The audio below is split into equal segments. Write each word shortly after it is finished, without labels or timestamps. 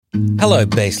Hello,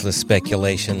 baseless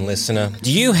speculation listener.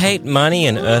 Do you hate money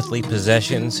and earthly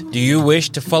possessions? Do you wish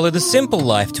to follow the simple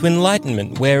life to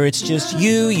enlightenment where it's just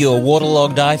you, your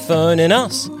waterlogged iPhone, and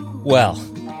us? Well,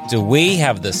 do we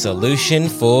have the solution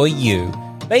for you?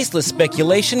 Baseless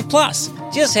Speculation Plus.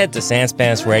 Just head to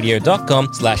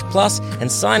sanspantsradio.com/plus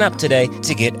and sign up today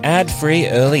to get ad-free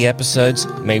early episodes,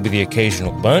 maybe the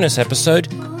occasional bonus episode,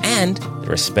 and the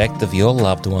respect of your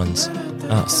loved ones.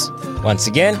 Us. Once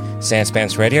again,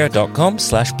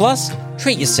 sanspantsradio.com/plus.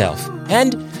 Treat yourself.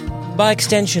 And, by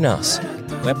extension, us.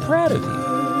 We're proud of you.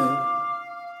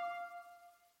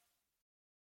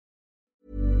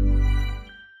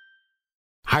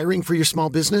 Hiring for your small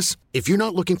business? If you're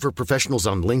not looking for professionals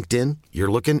on LinkedIn,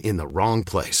 you're looking in the wrong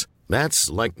place. That's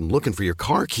like looking for your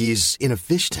car keys in a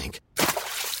fish tank.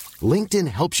 LinkedIn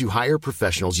helps you hire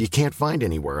professionals you can't find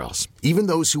anywhere else, even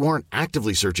those who aren't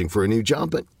actively searching for a new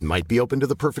job but might be open to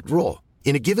the perfect role.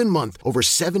 In a given month, over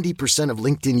 70% of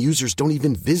LinkedIn users don't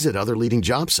even visit other leading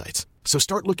job sites. So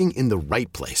start looking in the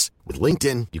right place. With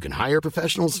LinkedIn, you can hire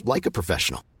professionals like a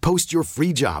professional. Post your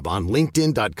free job on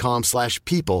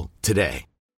linkedin.com/people today.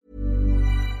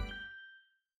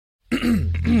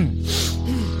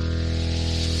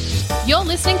 You're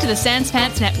listening to the Sans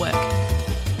Pants Network.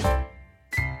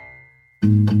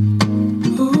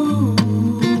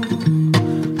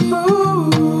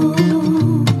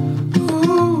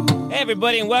 Hey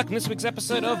everybody, and welcome to this week's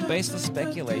episode of Baseless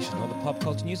Speculation, all the pop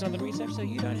culture news and other research so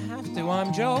you don't have to.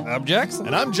 I'm Joel. I'm Jackson.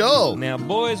 And I'm Joel. Now,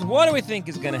 boys, what do we think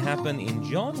is going to happen in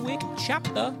John Wick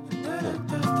Chapter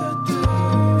 4?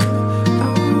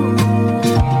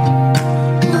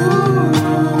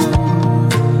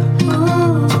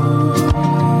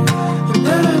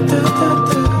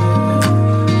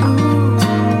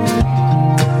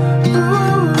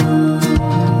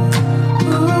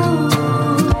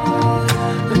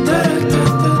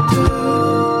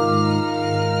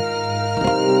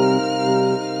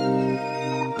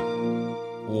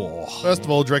 First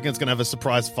of all, do you reckon it's going to have a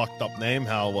surprise fucked up name?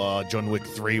 How John Wick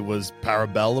 3 was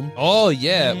Parabellum? Oh,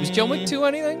 yeah. Was John Wick 2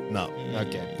 anything? No.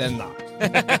 Okay, then not.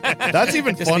 That's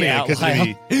even Just funnier the because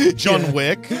it'd be John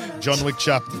Wick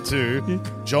Chapter 2,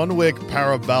 John Wick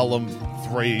Parabellum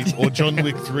 3, or John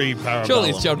Wick 3 Parabellum. Surely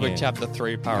it's John Wick Chapter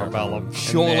 3 Parabellum.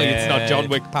 Surely it's not John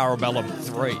Wick Parabellum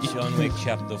 3. John Wick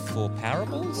Chapter 4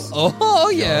 Parables? Oh,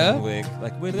 yeah. John Wick.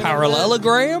 Like,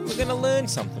 Parallelogram? We're going to learn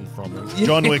something from it.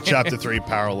 John Wick Chapter 3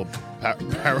 Parabellum.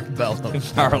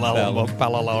 Parallel. What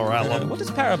does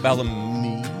Parabellum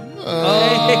mean?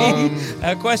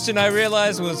 A question I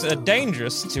realized was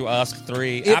dangerous to ask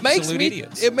three absolute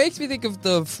idiots. It makes me think of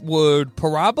the word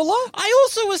parabola. I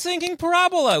also was thinking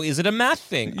parabola. Is it a math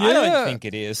thing? I don't think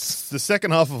it is. It's the second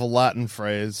half of a Latin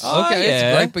phrase. Okay, it's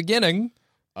yeah. a great beginning.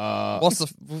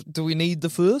 Do we need the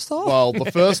first half? Well,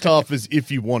 the first half is if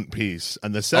you want peace,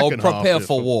 and the second half prepare is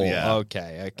for war. Yeah.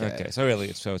 Okay. So really,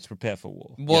 it's prepare for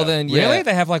war. Well, then, yeah. Really?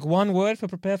 They have like one word for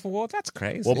prepare for war? That's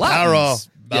crazy. Well, Latin's-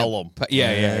 Parabellum.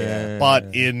 Yeah.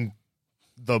 But in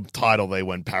the title, they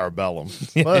went Parabellum.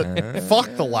 But fuck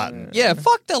the Latin. Yeah,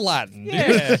 fuck the Latin.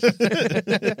 Yeah.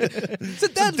 It's a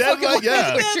dead fucking Latin,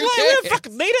 yeah. language. We Who don't cares?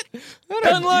 fucking need it.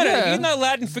 Don't learn it. yeah. You know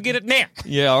Latin, forget it now.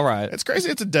 Yeah, all right. It's crazy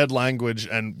it's a dead language,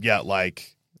 and yeah,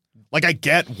 like I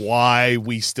get why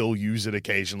we still use it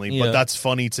occasionally, Yeah. but that's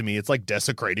funny to me. It's like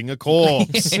desecrating a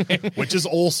corpse, which is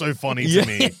also funny to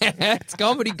me. It's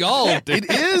comedy gold. It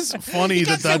is funny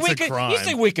that that's a crime. You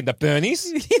say Weekend at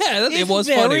Bernie's. Yeah, it It's was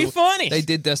very funny. They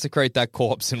did desecrate that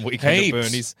corpse in Weekend at Heaps.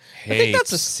 Bernie's. I think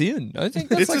that's a Heaps. sin. I think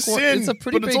that's It's like a sin, it's a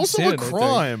pretty but big it's also sin, a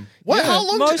crime. What? Yeah, How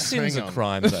long? Most sins hang are on.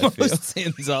 crimes, I feel. Most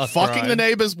sins are Fucking crime. the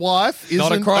neighbor's wife isn't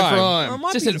Not a crime.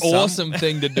 might Just be an some. awesome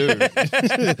thing to do.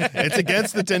 It's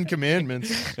against the Ten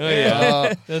Commandments. Oh,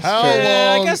 yeah. That's How true.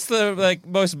 Yeah, I long? guess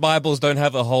most Bibles don't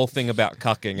have a whole thing about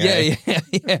cucking. Eh?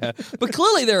 Yeah. But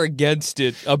clearly they're against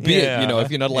it a bit, Yeah. if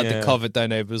you're not allowed to Yeah. covet thy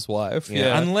neighbor's wife. Yeah.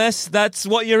 Yeah. Unless that's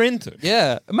what you're into.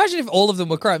 Yeah. Imagine if all of them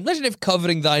were crime. Imagine if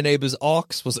coveting thy neighbor's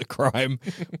ox was a crime.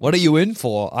 What are you in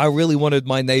for? I really wanted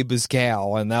my neighbor's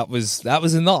cow, and that was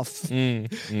enough.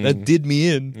 That did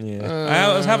me in.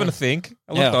 Yeah. I was having a think.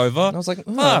 I looked Yeah. over. I was like,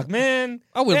 fuck, man.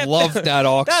 I would love that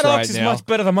ox That right ox is now. much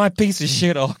better than my piece of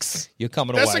shit ox. You're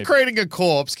coming away. Desecrating a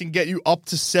corpse can get you up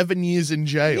to 7 years in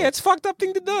jail. Yeah, it's a fucked up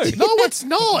thing to do. No, it's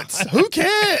not. Who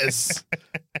cares?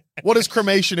 What is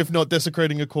cremation if not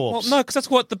desecrating a Well, corpse? no, because that's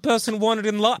what the person wanted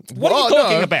in life. What are you Well,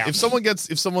 talking no. about? If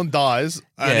someone dies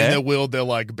and Yeah. in their will they're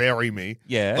like, bury me.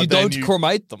 Yeah. but You then don't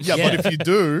cremate them. Yeah, but if you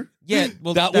do, Yeah,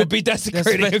 well, that would be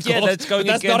desecrating a corpse. Yeah, that's going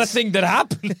but that's not a against- thing that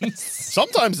happens.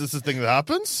 Sometimes it's a thing that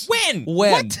happens. When?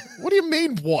 When? What do you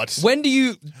mean, what? When do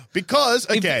you... Because,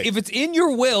 okay. If it's in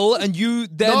your will and you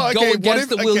then No, okay, go what against if-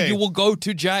 the will, okay. you will go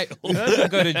to jail.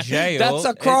 Doesn't go to jail. That's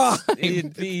a crime.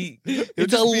 It'd be.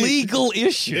 It's a legal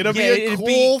issue. It'll Yeah, be a it'd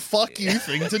cool fuck you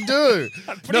thing to do.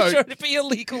 I'm pretty sure it'd be a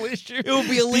legal issue. It would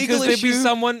be a legal because there'd be issue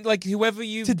someone like whoever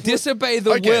you to put disobey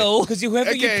the Okay. will. because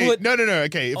whoever Okay, you put no.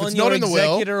 Okay, if on it's your not in the will.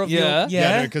 executor of Yeah. your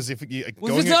Yeah, because if you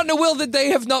Well, if it's not in the will, then they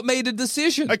have not made a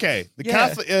decision. Okay, the Yeah.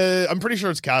 Catholic. I'm pretty sure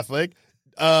it's Catholic.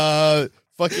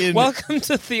 Fucking. Welcome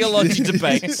to Theology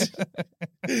Debates.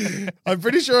 I'm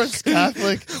pretty sure it's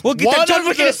Catholic. We'll get One to John of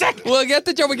Wick in the- a second. We'll get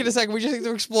to John Wick in a second. We just need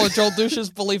to explore Joel Dusha's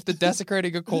belief that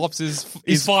desecrating a corpse is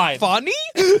fine. funny.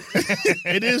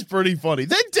 It is pretty funny.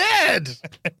 They're dead.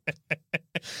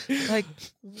 Like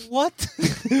what?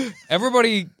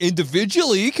 Everybody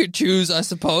individually could choose, I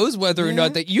suppose, whether or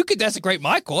not that you could desecrate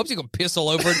my corpse. You can piss all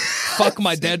over it, fuck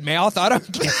my dead mouth. I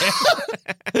don't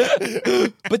care.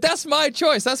 But that's my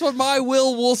choice. That's what my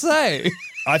will say.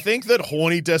 I think that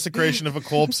horny desecration of a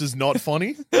corpse is not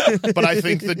funny, but I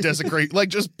think that desecrate, like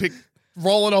just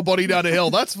rolling a body down a hill,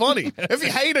 that's funny. If you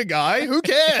hate a guy, who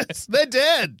cares? They're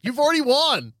dead. You've already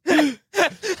won.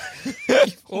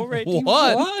 Already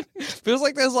What? Feels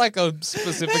like there's like a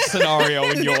specific scenario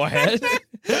in your head.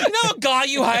 You know a guy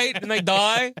you hate and they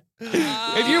die?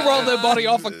 If you roll their body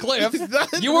off a cliff,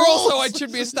 That you were also, rules. I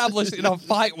should be established in a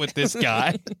fight with this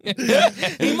guy. He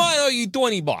might owe you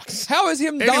 $20. How is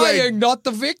him Anyway, dying not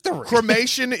the victory?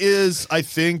 Cremation is, I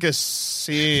think, a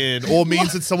sin, or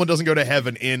means that someone doesn't go to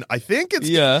heaven I think it's...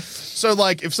 Yeah. So,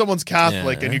 like, if someone's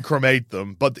Catholic Yeah. and you cremate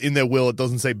them, but in their will it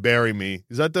doesn't say bury me,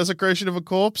 is that desecration of a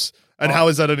corpse? And how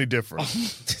is that any different?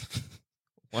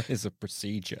 What is a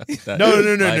procedure? No.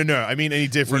 Like, I mean, any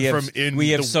different from in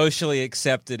we have the... socially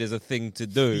accepted as a thing to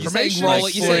do. You're saying, Cremation, roll,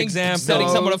 like, you're for saying example- setting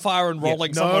someone on fire and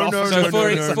rolling No, someone off. no, a So, no,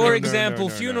 for no, example,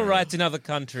 no. funeral rites in other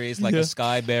countries, like a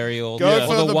sky burial, Go or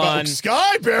for the the one.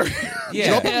 sky barrier.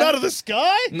 Yeah. Drop them out of the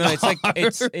sky? No, it's like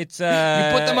it's You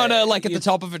put them on at the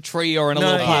top of a tree or in a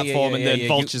little platform, and then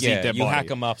vultures eat their You body. hack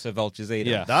them up so vultures eat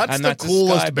them. Yeah. That's And the a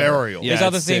coolest sky burial. There's Yeah,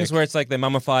 other it's things sick. where it's like they're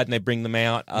mummified and they bring them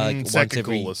out once second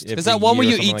every. coolest. every Is that one where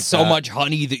year you or something eat like so that. much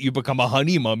honey that you become a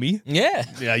honey mummy? Yeah.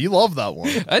 Yeah, you love that one.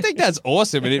 I think that's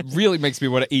awesome, and it really makes me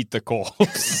want to eat the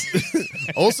corpse.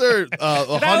 Also, That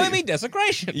would honey, be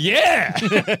desecration. Yeah.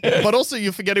 but also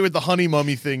you're forgetting with the honey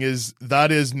mummy thing is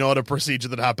that is not a procedure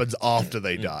that happens after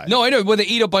they die. No, I know. Well, they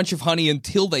eat a bunch of honey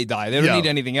until they die. They don't Yeah. eat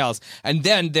anything else. And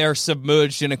then they're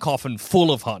submerged in a coffin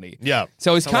full of honey. Yeah,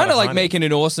 So it's a lot kind of of like honey. making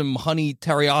an awesome honey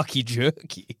teriyaki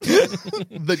jerky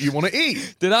that you want to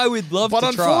eat. that I would love But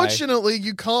to try. unfortunately,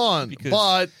 you can't. Because-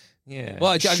 but Yeah.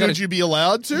 Well, I should gotta, you be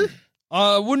allowed to?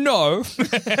 well, no.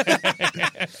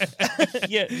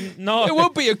 yeah. No. It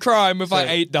would be a crime if I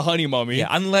ate the honey mummy. Yeah,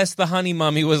 unless the honey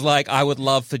mummy was like, I would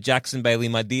love for Jackson Bailey,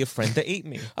 my dear friend, to eat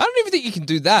me. I don't even think you can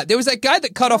do that. There was that guy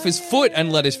that cut off his foot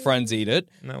and let his friends eat it.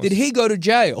 That Did was- he go to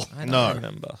jail? I don't No.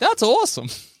 remember. That's awesome.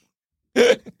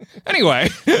 Anyway.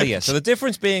 But yeah, so the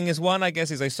difference being is one, I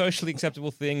guess, is a socially acceptable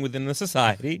thing within the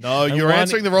society. No, and you're one-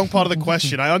 answering the wrong part of the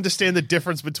question. I understand the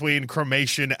difference between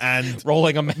cremation and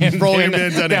rolling a man rolling a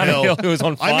man down a hill. who was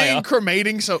on fire. I mean,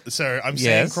 cremating. So I'm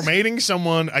saying Yes. cremating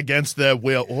someone against their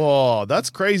will. Oh, that's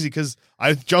crazy because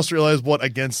I just realized what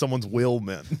against someone's will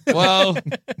meant. Well,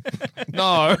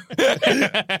 no.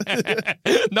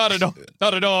 Not at all.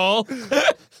 Not at all.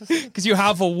 Because you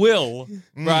have a will,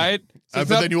 right? So But it's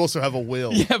not- then you also have a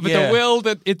will. yeah, but Yeah. the will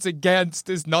that it's against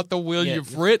is not the will Yeah.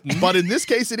 you've written. But in this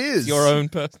case, it is your own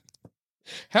person.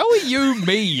 How are you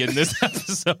me in this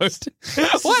episode?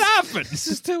 What happened? This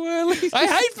is too early. I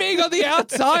hate being on the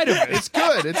outside of it. It's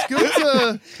good. It's good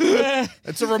to.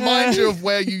 It's a reminder of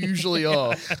where you usually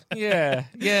are. Yeah,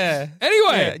 yeah.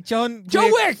 Anyway, Yeah, John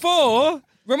Wick 4.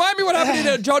 remind me what happened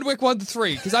in John Wick 1 to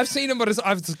 3, because I've seen him, but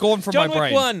it's gone from John my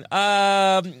Wick brain.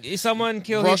 1. Someone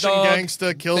killed his Russian dog.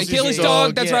 gangster kills They kill his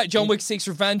dog. That's yeah. right. John Wick seeks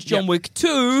revenge. John Yep. Wick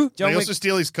 2. They John Wick. also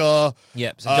steal his car.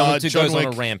 Yep. So John Wick 2 John goes on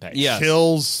Wick- a rampage. Yeah.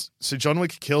 Kills. So John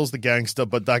Wick kills the gangster,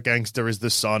 but that gangster is the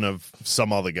son of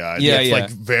some other guy. Yeah, it's yeah. like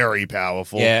very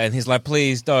powerful. Yeah, and he's like,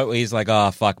 please don't. He's like,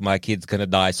 oh, fuck, my kid's gonna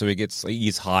die. So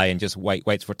he's high and just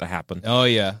waits for it to happen. Oh,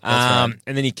 yeah. That's right.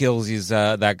 And then he kills his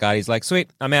that guy. He's like, sweet,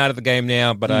 I'm out of the game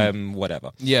now, but I'm whatever.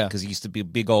 Yeah. Because he used to be a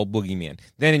big old boogeyman.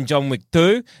 Then in John Wick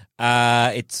 2,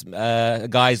 it's a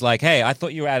guy's like, hey, I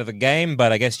thought you were out of the game,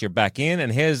 but I guess you're back in,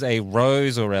 and here's a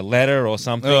rose or a letter or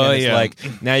something, and it's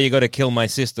like, now you got to kill my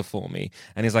sister for me.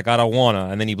 And he's like, I don't wanna.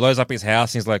 And then he blows up his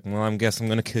house, and he's like, well, I guess I'm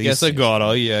gonna kill you. Yes, I got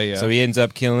her. Yeah. So he ends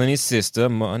up killing his sister,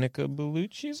 Monica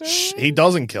Bellucci's. He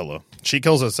doesn't kill her. She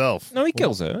kills herself. No, he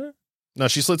kills her. No,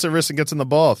 she slits her wrist and gets in the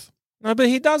bath. No, but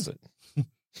he does it.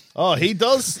 Oh, he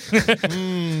does?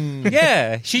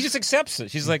 Yeah, she just accepts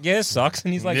it. She's like, yeah, it sucks.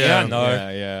 And he's like, yeah, I know.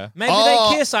 Yeah. Maybe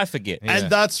they kiss, I forget. And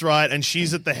that's right. And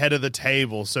she's at the head of the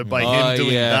table. So by him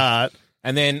doing that.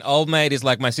 And then old mate is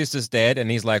like, my sister's dead. And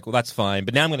he's like, well, that's fine.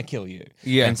 But now I'm going to kill you.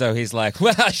 Yeah. And so he's like,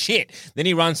 well, shit. Then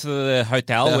he runs to the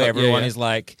hotel where everyone is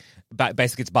like,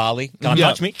 basically it's Barley. Can't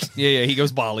touch me. Yeah. He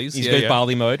goes Barley's. He goes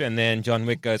Barley mode. And then John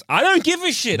Wick goes, I don't give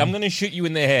a shit. I'm going to shoot you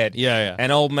in the head. Yeah.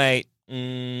 And old mate,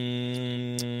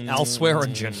 Al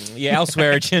Swearingen. Yeah, Al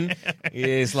Swearingen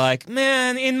is like,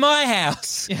 man, in my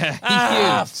house.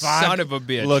 Yeah, you son of a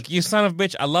bitch. Look, you son of a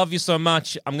bitch, I love you so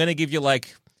much. I'm going to give you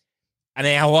like an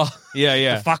hour.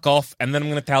 Yeah. To fuck off, and then I'm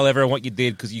going to tell everyone what you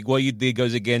did, because what you did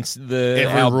goes against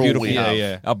our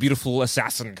beautiful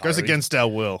assassin code. Goes against our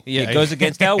will. Yeah, it goes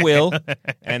against our will.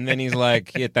 And then he's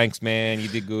like, yeah, thanks, man, you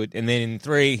did good. And then in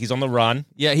 3, he's on the run.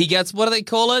 Yeah, he gets, what do they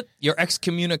call it? Your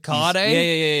excommunicade?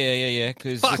 Yeah.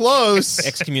 Close.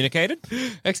 Excommunicated?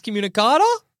 Excommunicado?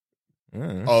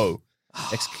 Oh.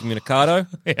 Excommunicado?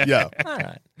 Yeah. All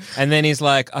right. And then he's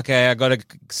like, okay, I got to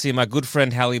see my good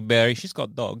friend Halle Berry. She's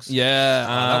got dogs. Yeah,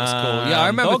 that was cool. Yeah, I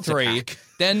remember Dogs 3. attack.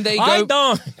 Then they go... I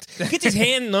don't. Gets his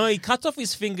hand, no, he cuts off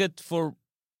his finger for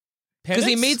because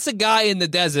he meets a guy in the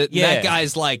desert, and that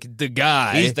guy's like the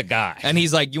guy. He's the guy. And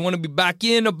he's like, you want to be back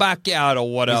in or back out or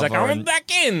whatever? He's like, I want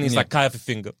back in. He's like, cut off a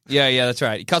finger. Yeah, that's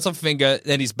right. He cuts off a finger,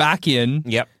 then he's back in.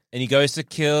 Yep. And he goes to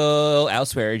kill Al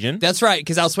Swearingen. That's right,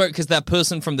 because that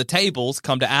person from the tables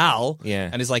come to Al,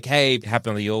 and is like, "Hey, it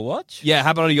happened on your watch? Yeah,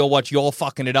 happened on your watch. You're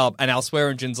fucking it up." And Al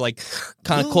Swearingen's like,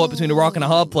 kind of caught between a rock and a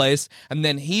hard place, and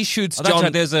then he shoots John.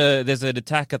 That's right. There's an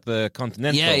attack at the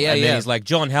Continental. Yeah. And then he's like,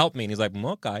 "John, help me!" And he's like,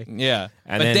 "Okay." Yeah,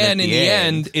 and but then in the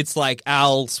end, it's like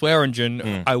Al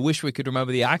Swearingen. I wish we could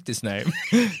remember the actor's name.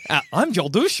 I'm Joel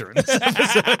Dusher in this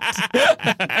episode.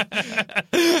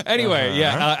 Anyway,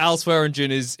 Al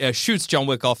Swearingen shoots John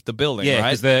Wick off the building,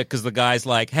 right? Because the guy's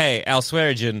like, hey, Al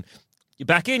Swearingen, you're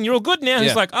back in, you're all good now.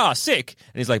 He's like, sick.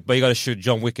 And he's like, but you got to shoot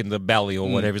John Wick in the belly or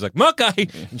whatever. He's like, okay.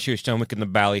 And shoots John Wick in the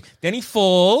belly. Then he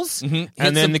falls, and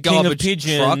then the king of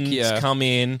pigeons come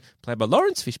in, played by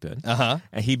Lawrence Fishburne.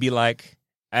 And he'd be like,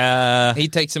 he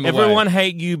takes him everyone away.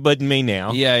 hate you but me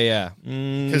now. Yeah.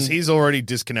 Because he's already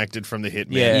disconnected from the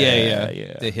hitman.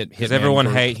 Yeah. The Because everyone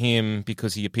hate him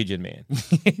because he's a pigeon man.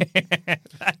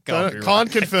 Can't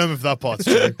confirm if that part's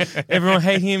true. Everyone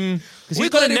hate him because he's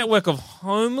got a network of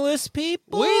homeless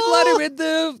people. We let him in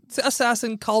the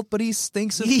assassin cult, but he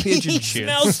stinks of pigeon shit. He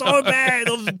smells so bad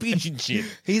of the pigeon shit.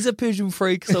 He's a pigeon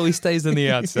freak, so he stays on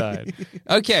the outside.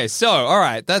 Okay, so all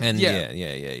right,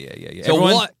 Yeah. So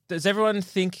what? Does everyone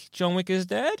think John Wick is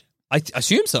dead? I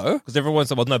assume so. Because everyone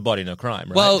said, well, no body, no crime,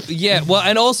 right? Well, yeah. Well,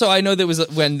 and also I know there was,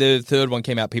 when the third one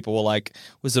came out, people were like,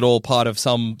 was it all part of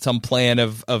some plan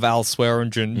of Al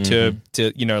Swearingen to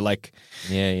like...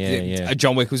 Yeah.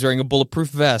 John Wick was wearing a bulletproof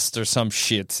vest or some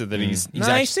shit, so that he's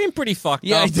he seemed pretty fucked up.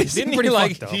 Yeah, he seemed pretty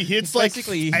fucked up. He hits like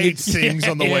 8 things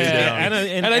on the way down.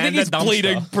 And I think he's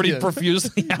bleeding pretty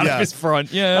profusely out of his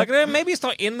front. Yeah. Like, maybe it's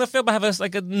not in the film, but I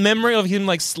have a memory of him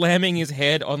like slamming his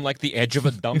head on like the edge of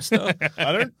a dumpster.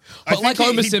 But like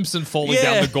Homer Simpson falling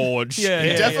down the gorge. He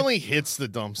definitely hits the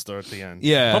dumpster at the end.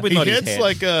 Yeah. Probably not his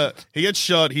head. He gets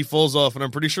shot, he falls off, and I'm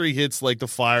pretty sure he hits like the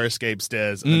fire escape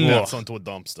stairs and then knocks onto a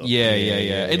dumpster. Yeah.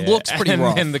 It looks pretty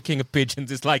rough. And the King of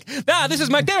Pigeons is like, this is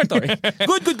my territory.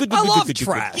 Good. I love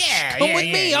trash. Come with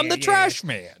me. I'm the trash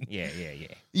man. Yeah.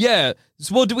 Yeah.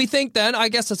 So, well, do we think then, I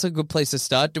guess that's a good place to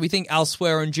start. Do we think Al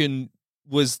Swearingen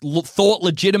thought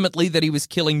legitimately that he was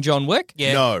killing John Wick?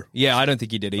 Yeah. No. Yeah, I don't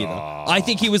think he did either. I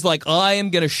think he was like, I am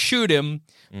going to shoot him,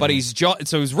 but so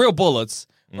it was real bullets.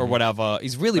 Or whatever.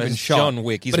 He's really been shot. John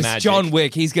Wick. He's but magic. It's John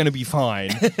Wick. He's going to be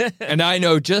fine. And I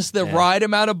know just the right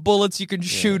amount of bullets you can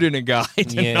shoot in a guy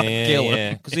to not kill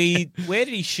him. Because where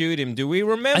did he shoot him? Do we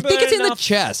remember? I think it's in the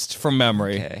chest from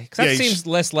memory. Okay. Because that seems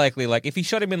less likely. Like if he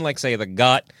shot him in, like, say, the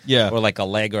gut, or like a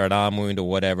leg or an arm wound or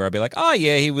whatever, I'd be like, oh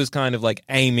yeah, he was kind of like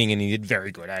aiming and he did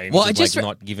very good aim. Well, I just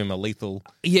not give him a lethal.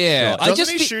 Yeah, shot.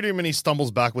 Doesn't he shoot him and he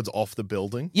stumbles backwards off the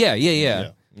building?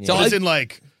 Yeah. So as in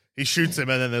like he shoots him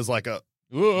and then there's like a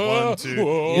 1, 2.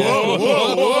 Whoa, whoa,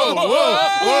 whoa,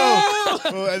 whoa,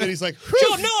 whoa. And then he's like,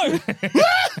 John, no!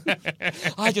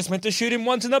 I just meant to shoot him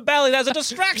once in the belly. That's a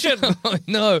distraction.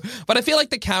 No, but I feel like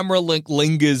the camera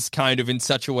lingers kind of in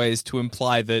such a way as to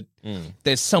imply that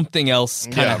there's something else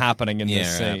kind of happening in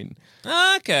this scene.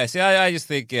 Okay, see, I just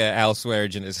think Al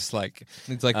Swearingen is just like...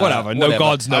 It's like, whatever, no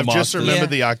gods, no I've monsters. just remembered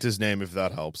the actor's name, if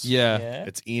that helps. Yeah.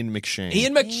 It's Ian McShane.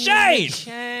 Ian McShane!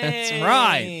 That's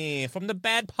right. From the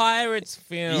Bad Pirates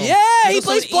film. Yeah, he He's also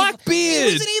plays an Blackbeard.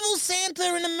 He was an evil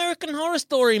Santa in American Horror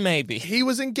Story, maybe. He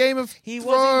was in Game of Thrones,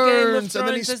 was in Game of and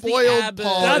then he Thrones as the spoiled abbot.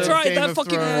 part That's of right, Game that of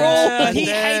fucking Thrones. role. He And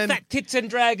then- hates that Tits and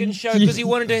Dragons show because he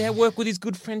wanted to work with his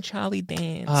good friend Charlie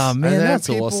Dance. Oh, And man, then that's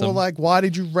people awesome. were like, why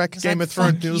did you wreck Game like, of Thrones?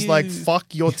 fuck And he was you. like,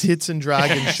 fuck your Tits and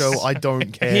Dragons show, I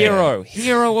don't care.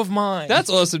 Hero of mine. That's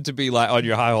awesome to be like on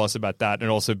your high horse about that and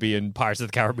also be in Pirates of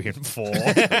the Caribbean 4.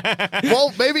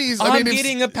 Well, maybe he's, I'm if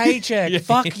getting a paycheck.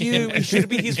 Fuck you. It should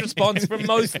be his response for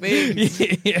most things.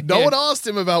 no one asked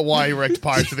him about why he wrecked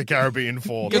Pirates of the Caribbean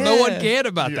 4. Because no one cared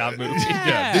about that movie.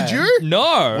 Yeah. Did you?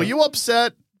 No. Were you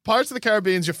upset? Pirates of the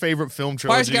Caribbean's your favorite film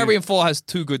trilogy. Pirates of the Caribbean 4 has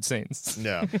 2 good scenes.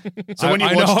 Yeah. So when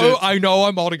you watched I know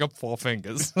I'm holding up 4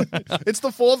 fingers. it's the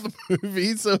 4th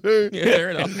movie, so Fair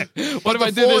enough. What if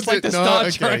I do this like the Star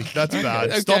Trek? Okay, that's bad.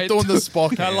 Okay. Stop doing the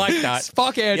Spock. I like that.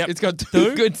 Fuck it. Yep. It's got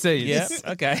 2 good scenes. Yep.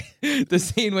 Okay. The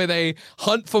scene where they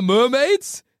hunt for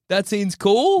mermaids. That scene's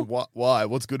cool. What? Why?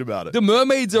 What's good about it? The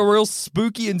mermaids are real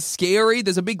spooky and scary.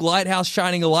 There's a big lighthouse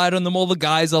shining a light on them. All the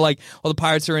guys are like, all the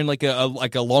pirates are in like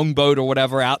a longboat or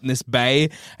whatever out in this bay,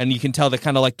 and you can tell they're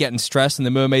kind of like getting stressed, and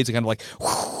the mermaids are kind of like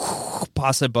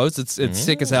past their boats. It's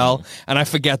sick as hell, and I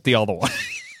forget the other one.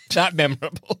 Not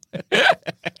memorable.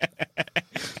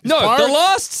 No, Pirates- the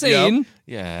last scene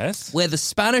Yes. where the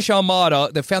Spanish Armada,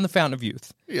 they found the Fountain of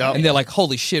Youth. Yep. And they're like,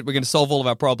 holy shit, we're going to solve all of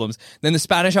our problems. Then the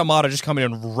Spanish Armada just come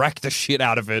in and wreck the shit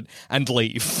out of it and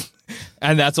leave.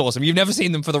 And that's awesome. You've never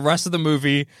seen them for the rest of the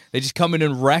movie. They just come in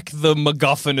and wreck the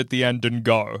MacGuffin at the end and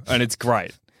go. And it's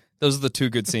great. Those are the 2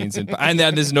 good scenes. And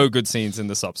then there's no good scenes in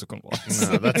the subsequent ones.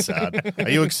 No, that's sad. Are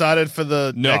you excited for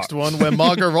the No. next one where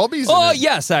Margot Robbie's in Oh, it?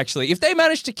 yes, actually. If they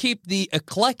manage to keep the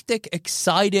eclectic,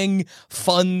 exciting,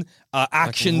 fun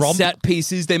action romp? set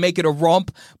pieces, they make it a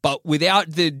romp, but without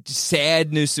the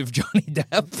sadness of Johnny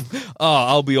Depp,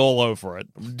 I'll be all over it.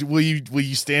 Will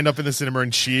you stand up in the cinema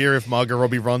and cheer if Margot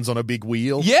Robbie runs on a big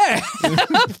wheel? Yeah,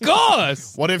 of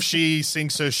course. What if she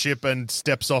sinks her ship and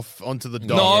steps off onto the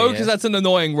dock? No, because that's an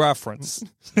annoying reference.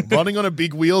 Running on a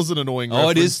big wheel's an annoying reference. Oh,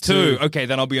 it is too. Okay,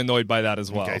 then I'll be annoyed by that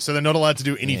as well. Okay, so they're not allowed to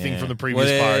do anything from the previous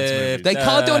Well, Pirates movies. They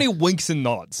can't do any winks and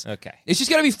nods. Okay. It's just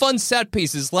going to be fun set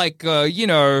pieces like, trying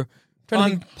to On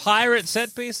think. pirate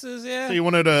set pieces, yeah. So you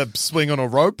wanted to swing on a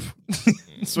rope?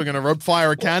 Swing on a rope,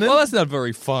 fire a cannon? Well, that's not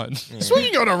very fun.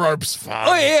 Swinging on a rope's fun.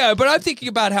 Oh, yeah, but I'm thinking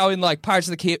about how in, like, Pirates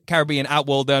of the Caribbean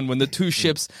Outworld End, when the 2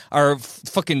 ships are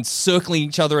fucking circling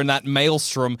each other in that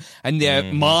maelstrom and their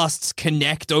masts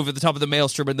connect over the top of the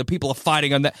maelstrom and the people are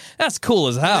fighting on that. That's cool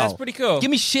as hell. That's pretty cool. Give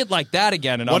me shit like that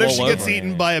again and What I'm if she all gets over it.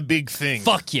 eaten by a big thing?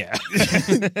 Fuck yeah.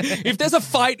 If there's a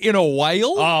fight in a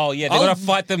whale. Oh, yeah, they're I'll- going to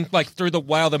fight them like through the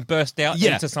whale, then burst out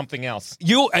Yeah. into something else.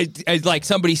 Like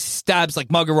somebody stabs, like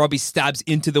Margot Robbie stabs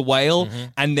into the whale,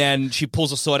 and then she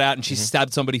pulls a sword out and she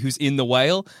stabbed somebody who's in the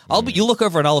whale. You look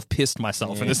over and I'll have pissed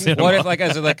myself in the cinema. What if, like,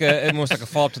 as like a almost like a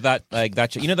follow up to that, like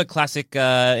that, you know, the classic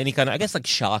any kind of, I guess, like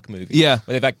shark movie, Yeah.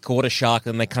 where they've like caught a shark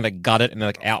and they kind of gut it and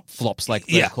like out flops like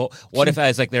the Yeah. What if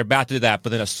as like they're about to do that,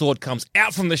 but then a sword comes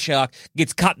out from the shark,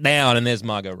 gets cut down, and there's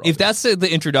Margot Robbie. If that's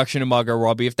the introduction of Margot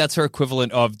Robbie, if that's her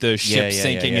equivalent of the ship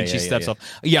sinking and she steps off,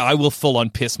 I will full on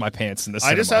piss my pants in the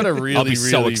cinema. I just had a I'll really, be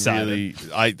so really, excited. really.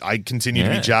 I continue to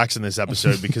be Jax in this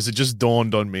episode because it just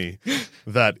dawned on me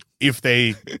that if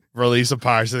they release a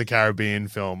Pirates of the Caribbean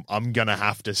film, I'm gonna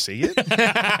have to see it, and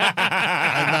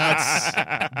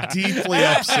that's deeply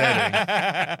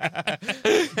upsetting.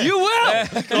 You will. You're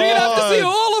gonna have to see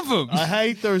all of them. I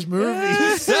hate those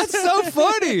movies. That's so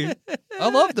funny. I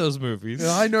love those movies.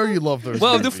 I know you love those.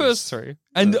 Well, movies. the first 3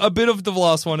 and a bit of the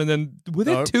last one, and then were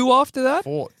there No. 2 after that?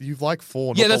 4. You like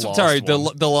 4? Yeah, not that's the last sorry. one.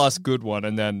 The last good one,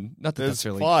 and then not that There's that's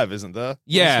really 5, isn't there?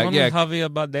 yeah, One yeah, with Javier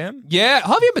Bardem? yeah.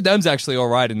 Javier Bardem's actually all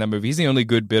right in that movie. He's the only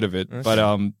good bit of it,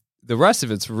 but the rest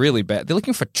of it's really bad. They're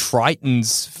looking for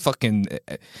Triton's fucking.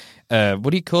 What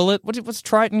do you call it? What's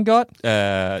Triton got?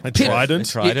 A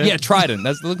trident. Yeah, Trident.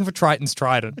 They're looking for Triton's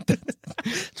Trident.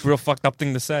 It's a real fucked up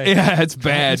thing to say. Yeah, it's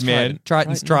bad, man.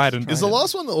 Triton's Trident. Is the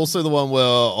last one also the one where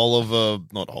Oliver,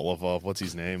 not Oliver, what's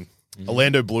his name?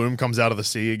 Orlando Bloom comes out of the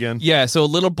sea again. Yeah, so a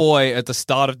little boy at the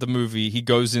start of the movie, he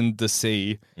goes in the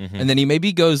sea, and then he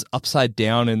maybe goes upside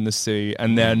down in the sea,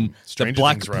 and then the Stranger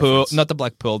Black Things Pearl, reference. not the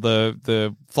Black Pearl,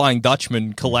 the Flying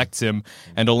Dutchman collects him,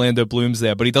 and Orlando Bloom's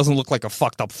there, but he doesn't look like a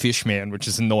fucked up fish man, which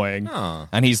is annoying. Oh.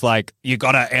 And he's like, you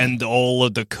gotta end all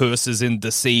of the curses in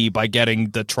the sea by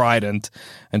getting the trident.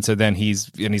 And so then he's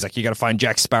like, you gotta find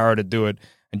Jack Sparrow to do it.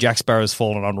 And Jack Sparrow's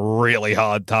fallen on really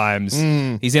hard times.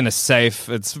 He's in a safe.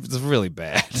 It's really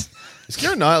bad. Is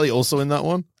Keira Knightley also in that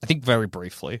one? I think very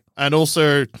briefly. And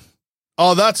also,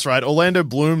 oh, that's right. Orlando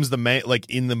Bloom's the main, like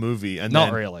in the movie, and Not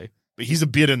then, really. but he's a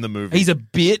bit in the movie. He's a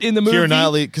bit in the movie. Keira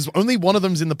Knightley, because only one of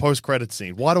them's in the post-credit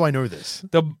scene. Why do I know this?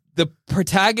 The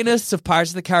protagonists of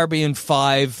Pirates of the Caribbean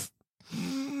 5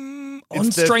 on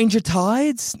It's the- Stranger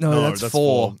Tides? No, that's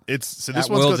 4. It's so this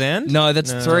At one's World's got End? No,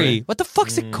 that's 3. What the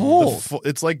fuck's it called?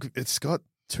 it's like it's got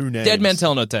 2 names. Dead Men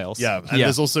Tell No Tales. Yeah, and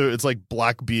there's also it's like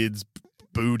Blackbeard's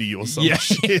booty or some Yeah.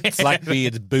 shit.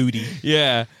 Blackbeard's booty.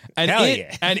 Yeah. And Hell in,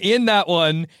 yeah. and in that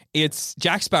one, it's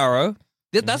Jack Sparrow.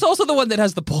 That's also the one that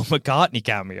has the Paul McCartney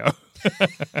cameo.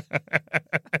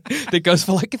 That goes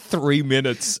for like 3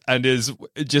 minutes and is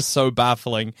just so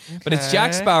baffling. But it's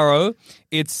Jack Sparrow.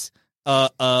 It's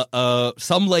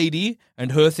some lady,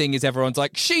 and her thing is everyone's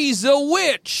like, she's a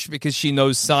witch because she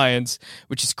knows science,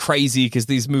 which is crazy because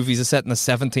these movies are set in the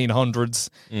 1700s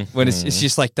when it's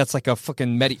just like, that's like a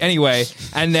fucking anyway.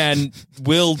 And then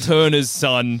Will Turner's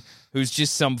son, who's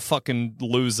just some fucking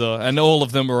loser, and all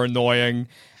of them are annoying.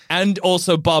 And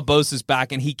also Barbossa's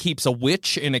back, and he keeps a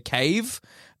witch in a cave.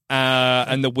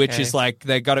 And the witch is like,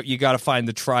 you gotta find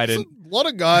the trident. A lot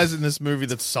of guys in this movie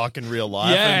that suck in real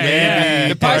life. Yeah, and maybe yeah.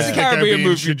 The Pirates of the Caribbean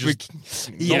movie should just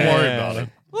don't Yeah. worry about it.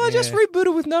 Well, just reboot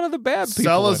it with none of the bad people.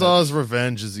 Salazar's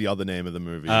Revenge is the other name of the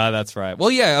movie. That's right.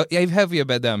 Well, yeah, Javier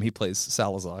Bardem, he plays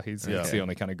Salazar. He's Yeah. the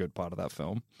only kind of good part of that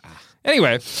film.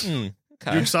 Anyway,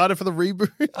 You excited for the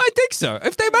reboot? I think so.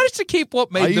 If they manage to keep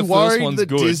what made Are the you first worried ones that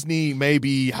good. Disney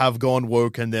maybe have gone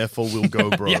woke and therefore will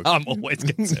go broke? Yeah, I'm always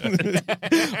concerned.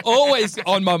 Always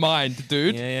on my mind,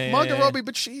 dude. Margot Robbie,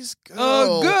 but she's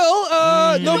Girl,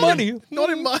 no money.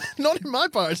 Not in my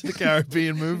Pirates of the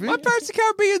Caribbean movie. My Pirates of the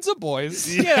Caribbean's are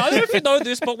boys. Yeah, I don't know if you know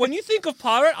this, but when you think of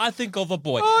pirate, I think of a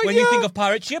boy. Oh, when you think of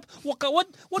pirate ship, what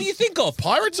do you think of?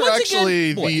 Pirates are Once again,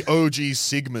 actually boy. the OG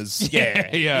Sigmas. Yeah,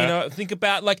 Yeah. You know, think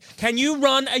about like, can you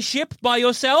run a ship by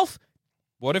yourself?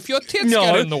 What if your tits No.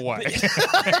 get in the way?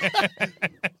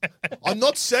 I'm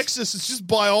not sexist. It's just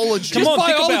biology. Come on, think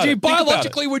about Biology, it. Think about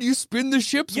biologically, when you spin the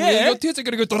ship's Yeah. wheel, your tits are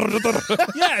going to go...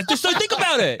 Yeah, just so think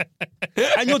about it.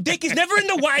 And your dick is never in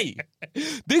the way.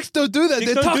 Dicks don't do that.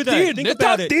 Dicks They're don't do tucked that. in. Think They're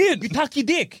about tucked it. in. You tuck your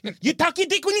dick. You tuck your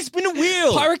dick when you spin a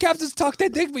wheel. Pirate captains tuck their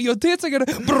dick, but your tits are going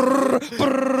to...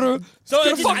 Brrr. So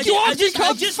It's gonna fuck you off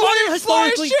because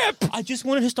fly a ship. I just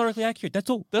want it historically accurate. That's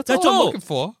all. That's all I'm looking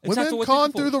for. Women what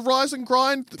can't we're do looking the rise and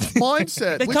grind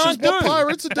mindset, They which can't is what do.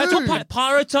 pirates do. That's what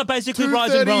pirates are basically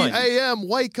rise and 2:30 grind. a.m.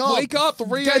 Wake up. Wake up,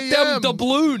 3 get them a.m.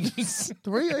 doubloons.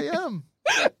 3 a.m.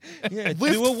 Yeah,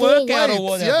 Lift do a 4 workout weights. or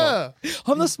whatever. Yeah.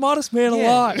 I'm the smartest man Yeah.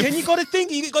 alive. And you got to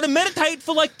think, you got to meditate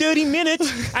for like 30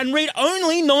 minutes and read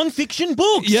only non-fiction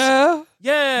books. Yeah.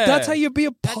 Yeah. That's how you be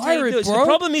a That's how you do pirate, it. So bro. the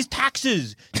problem is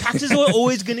taxes. Taxes are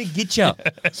always going to get you.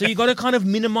 So you got to kind of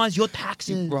minimize your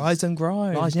taxes. Rise and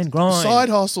grind. Rise and grind. Side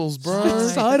hustles, bro.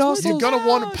 Side hustles. You're gonna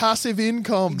want passive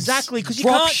incomes. Exactly, because you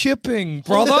Drop can't. shipping,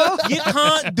 brother. You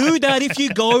can't do that if you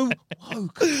go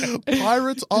woke.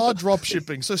 Pirates are drop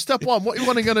shipping. So step one, what you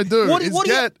want to do What- is what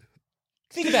do you- get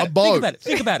Think about A it. boat. Think about it.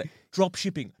 Think about it. Drop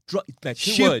shipping. That's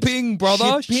 2 words. Shipping,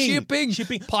 brother. Shipping.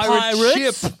 Shipping. Pirates.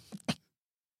 Pirate ship.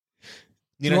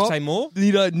 Need I say more?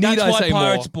 Need I That's why say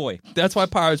Pirates more? Boy. That's why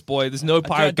Pirates Boy. There's no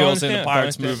pirate Don't girls in the understand.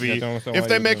 Pirates Don't movie. understand. if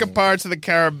they make a Pirates of the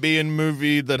Caribbean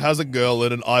movie that has a girl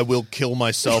in it, I will kill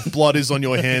myself. Blood is on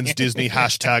your hands, Disney. #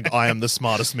 I am the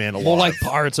smartest man alive. More like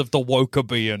Pirates of the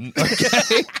Wokabean.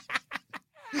 Okay?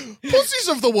 Pussies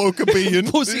of the Wokabean.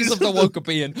 Pussies of the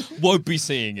Wokabean won't be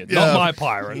seeing it. Yeah. Not my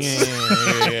pirates.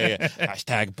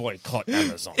 Yeah. #boycott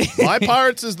Amazon. My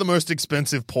Pirates is the most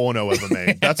expensive porno ever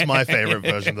made. That's my favorite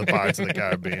version of the Pirates of the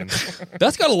Caribbean.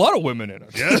 That's got a lot of women in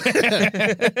it.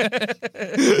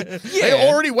 They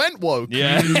already went woke.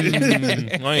 Yeah. I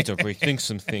need to rethink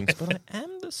some things, but I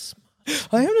am the smartest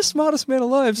I am the smartest man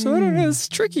alive, so I don't know. It's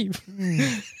tricky.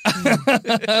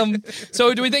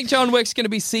 So do we think John Wick's going to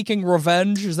be seeking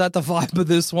revenge? Is that the vibe of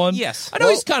this one? Yes. I know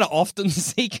he's kind of often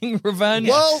seeking revenge.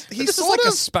 Well, but he's this is sort like a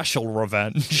of- special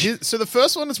revenge. So the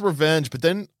first one is revenge, but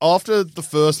then after the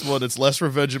first one, it's less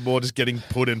revenge and more just getting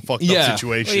put in fucked Yeah. up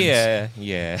situations.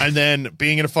 Yeah. And then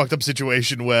being in a fucked up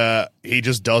situation where he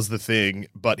just does the thing,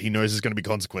 but he knows there's going to be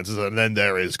consequences, and then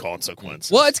there is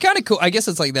consequences. Well, it's kind of cool. I guess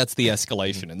it's like that's the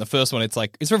escalation. In the first one, it's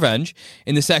like it's revenge.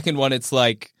 In the second one, it's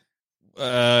like, Now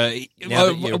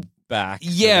that you're back.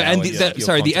 yeah, now and it's the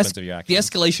your the consequence of your actions.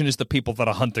 escalation is the people that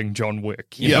are hunting John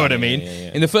Wick. You Yeah. know what I mean?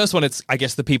 Yeah. In the first one, it's I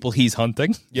guess the people he's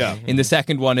hunting. Yeah. In the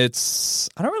second one, it's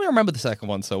I don't really remember the second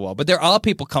one so well, but there are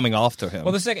people coming after him.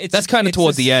 Well, the second that's kind of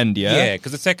toward the end, yeah. Yeah,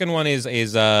 because the second one is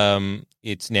it's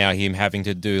now him having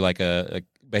to do like a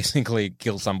basically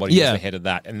kill somebody Yeah. who's the head of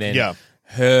that, and then Yeah.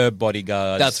 her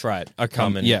bodyguards. That's right. Are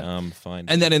Come and yeah. find.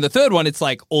 And then in the third one, it's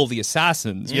like all the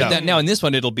assassins. Yeah. But then, now in this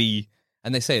one, it'll be,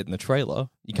 and they say it in the trailer,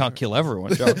 you can't kill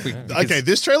everyone. Joe, because- Okay,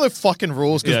 this trailer fucking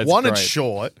rules because Yeah, it's one, it's great.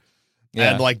 short.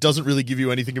 Yeah. And like doesn't really give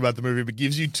you anything about the movie, but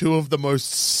gives you two of the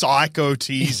most psycho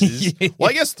teasers. Yeah. Well,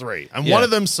 I guess three, and Yeah. one of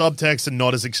them subtext and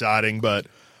not as exciting. But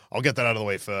I'll get that out of the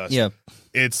way first. Yeah.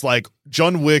 It's like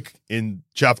John Wick in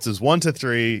chapters 1 to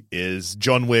 3 is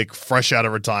John Wick fresh out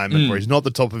of retirement, where he's not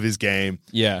the top of his game.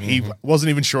 Yeah. He wasn't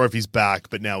even sure if he's back,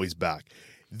 but now he's back.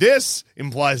 This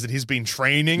implies that he's been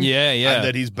training, Yeah, yeah. and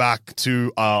that he's back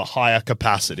to a higher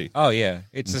capacity. Oh yeah,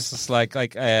 it's just like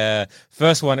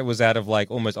first one it was out of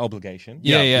like almost obligation.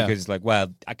 Yeah, yeah. Because like, well,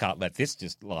 I can't let this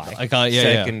just lie. I can't- yeah,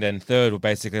 yeah. Second and third were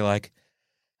basically like,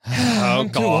 Oh, I'm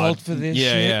too God. old for this.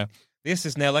 Yeah, shit. yeah. This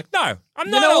is now like, no, I'm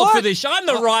You not know old what? for this. I'm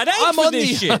the right age for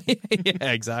this shit.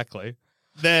 Yeah, exactly.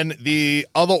 Then the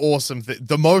other awesome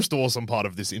the most awesome part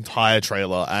of this entire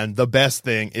trailer, and the best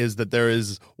thing, is that there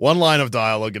is one line of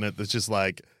dialogue in it that's just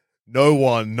like, no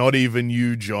one, not even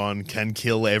you, John, can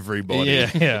kill everybody. Yeah,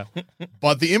 yeah.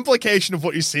 But the implication of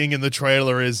what you're seeing in the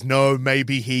trailer is, no,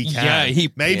 maybe he can. Yeah,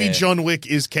 maybe yeah. John Wick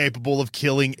is capable of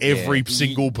killing every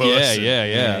single person.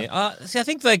 Yeah. See, I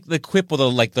think like the quip or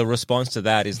the response to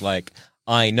that is like,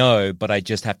 I know, but I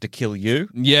just have to kill you.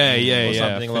 Yeah, Or yeah,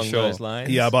 something for along sure. those lines.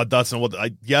 Yeah, but that's not what.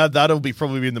 That'll be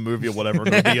probably in the movie or whatever.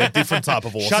 It'll be a different type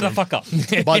of awesome. Shut the fuck up.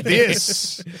 But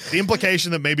the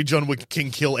implication that maybe John Wick can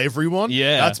kill everyone,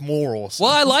 Yeah. that's more awesome.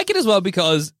 Well, I like it as well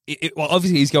because, well,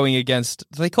 obviously he's going against,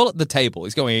 they call it the table.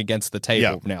 He's going against the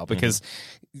table now because,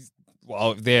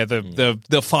 well, they're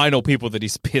the final people that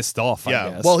he's pissed off, I Yeah,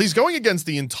 guess. well, he's going against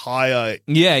the entire.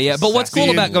 Yeah. But what's cool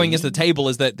about Assassin. going against the table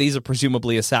is that these are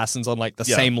presumably assassins on like the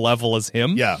Yeah. same level as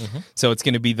him. Yeah, So it's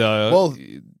going to be the well,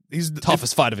 he's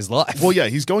toughest fight of his life. Well, yeah,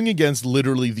 he's going against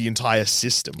literally the entire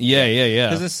system. Yeah.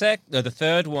 Because the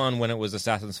third one, when it was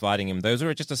assassins fighting him, those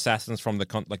were just assassins from the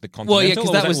continental. Well, yeah, 'cause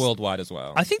or that was was- worldwide as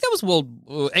well. I think that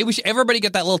was everybody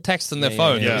get that little text on their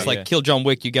phone. yeah, It was like, yeah. kill John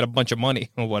Wick, you get a bunch of money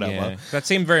or whatever. Yeah. That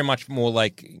seemed very much more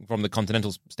like from the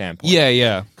continental standpoint.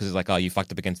 Yeah. Because it's like, oh, you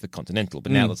fucked up against the continental,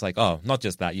 but now it's like, oh, not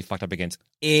just that, you fucked up against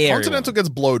everyone. Continental gets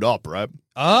blowed up, right?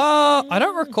 I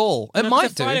don't recall. It No,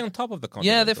 might they're fighting do. on top of the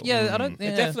Yeah, continental. I don't. They're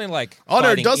Yeah. definitely like. Oh, no,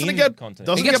 fighting doesn't it in get- continental.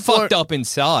 doesn't It it gets get fucked up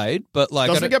inside, but like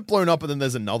Doesn't it get blown up and then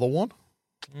there's another one?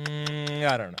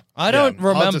 I don't know. I don't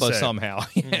hard to remember say. somehow.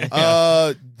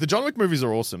 The John Wick movies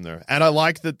are awesome there, and I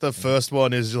like that the first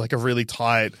one is like a really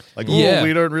tight, like, Yeah.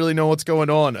 we don't really know what's going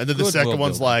on, and then the Good second world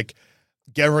one's building. like,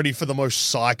 get ready for the most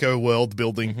psycho world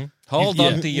building. Hold Yeah.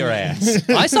 on to your ass.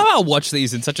 I somehow watched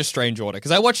these in such a strange order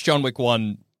because I watched John Wick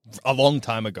 1 a long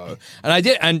time ago,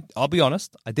 and I'll be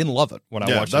honest, I didn't love it when I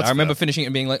Yeah, watched it. that's I remember fair. finishing it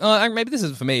and being like, oh, maybe this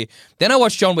isn't for me. Then I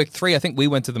watched John Wick 3. I think we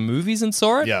went to the movies and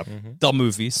saw it. Yeah. The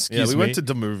movies. Excuse we me. went to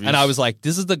the movies, And I was like,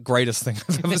 this is the greatest thing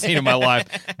I've ever seen in my life.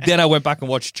 Then I went back and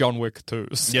watched John Wick 2.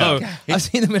 So Yeah. I've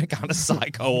seen them in a kind of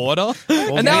psycho order.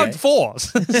 And now it's 4.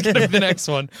 So it's going to be the next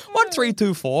one. 1, 3,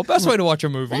 2, 4. Best way to watch a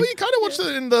movie. Well, you kind of watched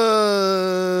it in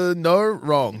the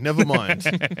wrong. Never mind.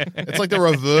 It's like the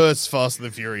reverse Fast and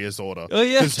the Furious order. Oh,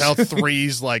 yeah. Because how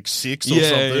 3's like 6 or something.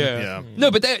 Yeah.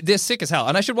 No, but they're sick as hell.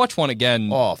 And I should watch one again,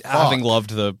 Oh, fuck. having loved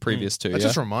the previous two. That Yeah.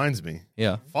 just reminds me.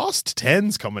 Yeah. Fast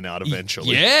 10's coming out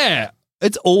eventually. Yeah.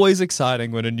 It's always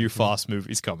exciting when a new Fast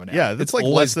movie's coming out. Yeah, that's It's like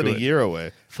always less than a good. year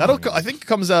away. I think it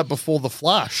comes out before The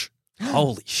Flash.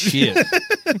 Holy shit.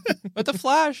 But the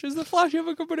Flash, is the Flash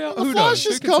ever coming out? The Who Flash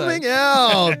knows? is Who can coming say?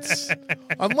 out.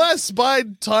 Unless by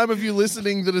time of you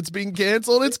listening that it's been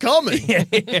cancelled, it's coming.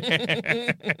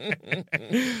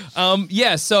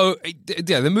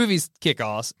 The movies kick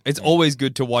ass. It's always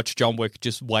good to watch John Wick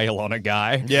just wail on a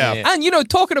guy. Yeah. And,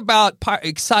 talking about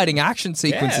exciting action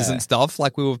sequences Yeah. and stuff,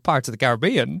 like we were with Pirates of the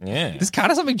Caribbean, Yeah. this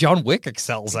kind of something John Wick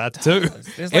excels at, too.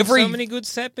 There's like so many good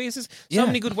set pieces, so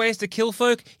many good ways to kill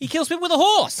folk. He kills people with a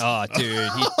horse. Oh, dude,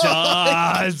 he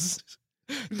does.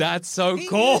 That's so He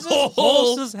cool. uses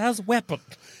horses as weapons.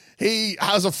 He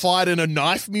has a fight in a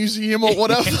knife museum or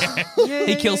whatever.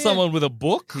 He kills someone with a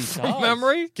book from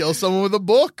memory. Kill someone with a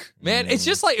book. Man, it's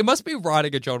just like, it must be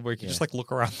writing a John Wick. You just like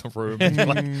look around the room and you're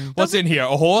like, what's in here?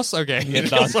 A horse? Okay.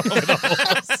 Kill someone with a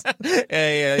horse.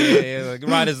 Yeah. Like,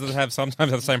 writers that have sometimes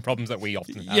have the same problems that we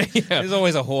often have. Yeah. There's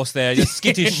always a horse there, just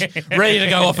skittish, ready to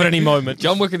go off at any moment.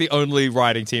 John Wick are the only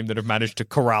writing team that have managed to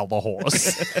corral the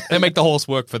horse. They make the horse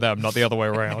work for them, not the other way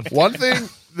around. One thing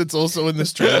that's also in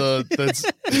this trailer that's...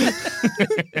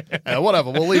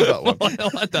 whatever, we'll leave that one.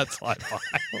 Let that slide by.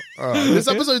 All right, this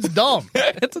episode's dumb.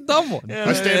 It's a dumb one.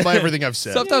 I stand by everything I've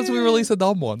said. Sometimes we release a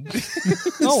dumb one.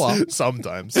 Oh, well.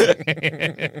 Sometimes. I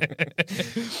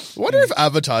wonder if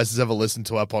advertisers ever listen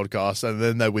to our podcast and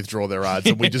then they withdraw their ads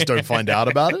and we just don't find out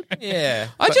about it. Yeah.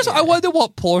 I wonder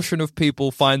what portion of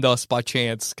people find us by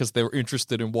chance because they're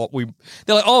interested in what we...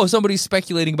 They're like, oh, somebody's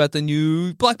speculating about the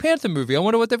new Black Panther movie. I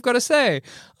wonder what they've got to say.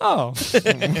 Oh.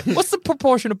 What's the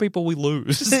proportion of people we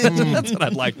lose? That's what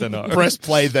I'd like to know. Press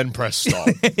play, then press stop.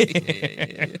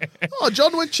 Oh,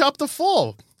 John Wick Chapter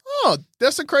 4. Oh,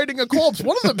 desecrating a corpse.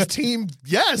 One of them's team.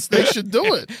 Yes, they should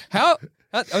do it. How?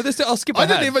 I'll skip I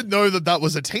ahead. didn't even know that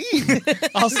was a team.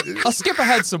 I'll skip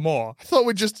ahead some more. I thought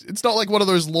it's not like one of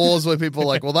those laws where people are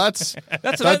like, well,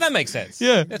 That makes sense.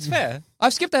 Yeah. That's fair.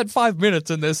 I've skipped ahead 5 minutes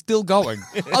and they're still going.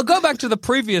 I'll go back to the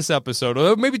previous episode,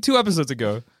 or maybe 2 episodes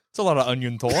ago. It's a lot of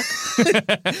onion talk. Sure,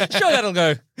 that'll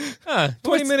go.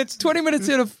 20 minutes. 20 minutes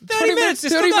in of 30 minutes,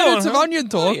 it's 30 still minutes going, of huh? onion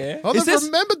talk. Oh, yeah. Oh, Is they've this,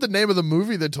 remembered the name of the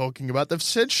movie they're talking about. They've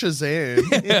said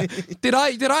Shazam. did I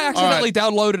accidentally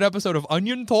download an episode of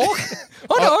Onion Talk?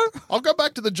 Oh no. I'll go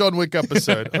back to the John Wick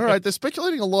episode. All right, they're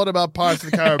speculating a lot about Pirates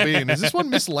of the Caribbean. Is this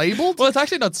one mislabeled? Well, it's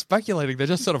actually not speculating. They're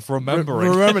just sort of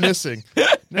remembering. Reminiscing.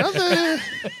 Now they're...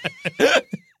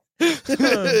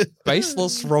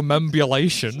 Baseless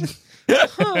remembulation.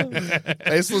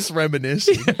 Faceless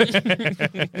reminiscing.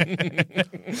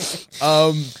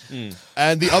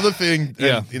 And the other thing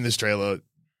in this trailer,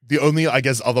 the only, I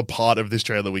guess, other part of this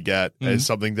trailer we get is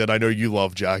something that I know you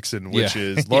love, Jackson, which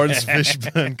is Lawrence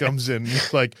Fishburne comes in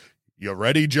like, you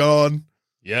ready, John?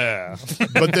 Yeah.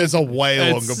 But there's a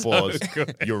way longer pause.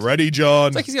 You ready, John?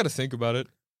 It's like he's got to think about it.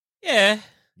 Yeah.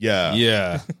 Yeah.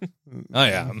 Yeah.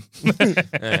 I am.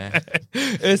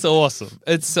 It's awesome.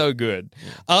 It's so good.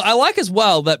 I like as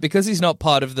well that because he's not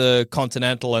part of the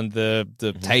Continental and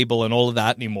the table and all of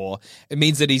that anymore, it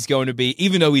means that he's going to be,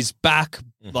 even though he's back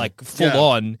like full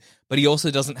on, but he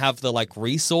also doesn't have the like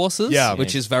resources,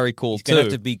 which is very cool He's too. going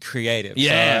to have to be creative.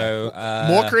 Yeah. So,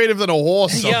 More creative than a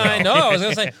horse. yeah, somehow. I know. I was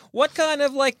going to say, what kind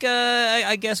of like,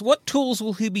 I guess, what tools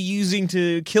will he be using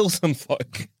to kill some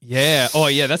folk? Yeah. Oh,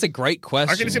 yeah. That's a great question.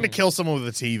 I reckon he's going to kill someone with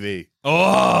a TV.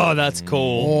 Oh, that's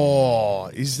cool. Oh,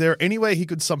 is there any way he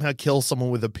could somehow kill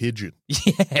someone with a pigeon?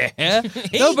 Yeah.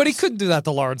 No, but he couldn't do that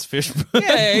to Lawrence Fishburne.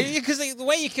 Yeah, because the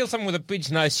way you kill someone with a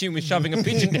pigeon, I assume, is shoving a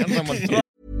pigeon down someone's throat.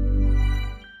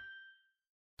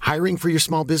 Hiring for your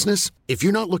small business? If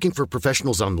you're not looking for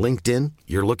professionals on LinkedIn,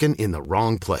 you're looking in the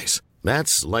wrong place.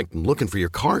 That's like looking for your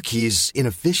car keys in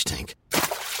a fish tank.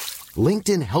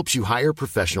 LinkedIn helps you hire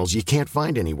professionals you can't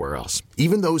find anywhere else,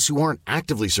 even those who aren't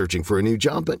actively searching for a new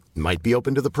job but might be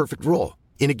open to the perfect role.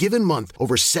 In a given month,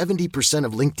 over 70%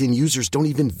 of LinkedIn users don't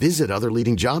even visit other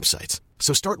leading job sites.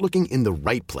 So start looking in the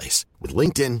right place. With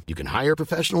LinkedIn, you can hire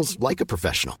professionals like a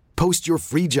professional. Post your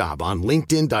free job on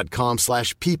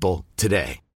linkedin.com/people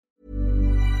today.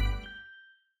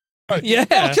 Yeah.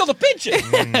 I'll kill the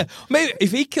pigeon. Maybe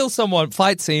if he kills someone,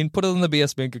 fight scene, put it on the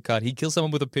BS Binker cut, he kills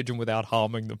someone with a pigeon without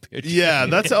harming the pigeon. Yeah,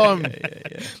 that's how I'm... Maybe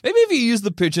if he used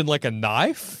the pigeon like a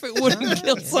knife, it wouldn't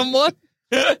kill someone.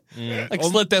 Like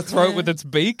slit their throat with its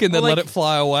beak and then like- let it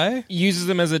fly away. Uses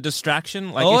them as a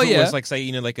distraction. Like Oh, if it yeah. was like,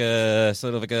 say, like a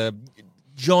sort of like a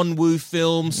John Woo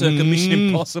film circa Mission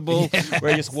Impossible,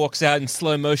 where he just walks out in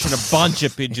slow motion, a bunch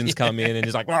of pigeons come in and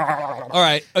he's like, All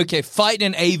right, okay, fight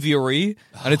in an aviary,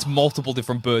 and it's multiple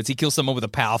different birds. He kills someone with a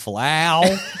powerful owl.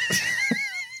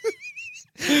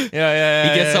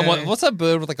 Yeah. He gets someone. What's that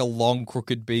bird with like a long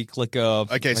crooked beak, like a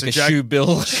Okay, Like so a Jack, shoe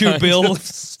bill. shoe bill?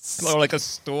 Or like a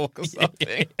stork or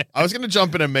something. I was going to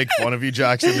jump in and make fun of you,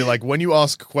 Jax, and be like, when you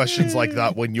ask questions like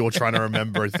that when you're trying to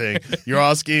remember a thing, you're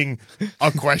asking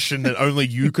a question that only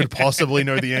you could possibly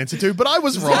know the answer to, but I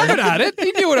was wrong. Good at it.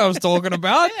 He knew what I was talking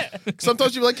about.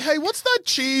 Sometimes you're like, hey, what's that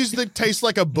cheese that tastes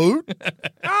like a boot?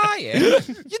 Ah, yeah.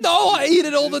 You know, I eat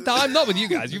it all the time. Not with you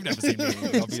guys. You've never seen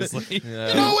me, obviously. You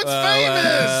know, it's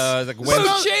famous. It's like So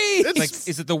Wens- cheese. it's like,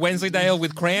 is it the Wensleydale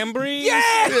with cranberries?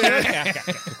 Yeah.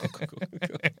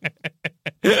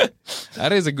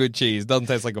 That is a good cheese. Doesn't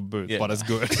taste like a boot, Yeah. but it's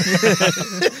good.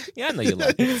 Yeah, I know you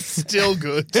like it. Still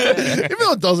good. Even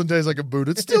though it doesn't taste like a boot,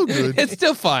 it's still good. It's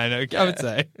still fine, okay, I would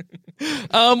say.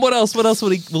 What else? What else will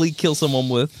he kill someone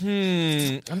with?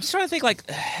 I'm just trying to think, like,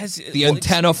 has The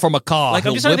antenna from a car. Like, I'm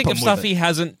He'll just trying to think whip of him stuff with it. he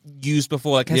hasn't used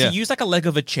before. Like, has Yeah. he used like a leg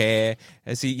of a chair?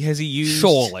 Has he used?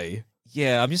 Surely.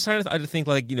 Yeah, I'm just trying to think,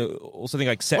 like, also think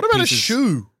like set What about a pieces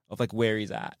shoe? of like where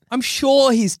he's at. I'm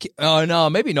sure he's... Oh, no,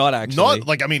 maybe not, actually. Not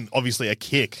like, I mean, obviously a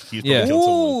kick. He's probably Yeah. killed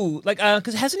someone. Ooh, like,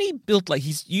 because hasn't he built like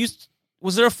he's used?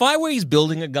 Was there a fight where he's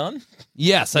building a gun?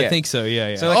 Yes, I Yeah. think so,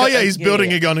 yeah. So, Oh like, yeah, he's building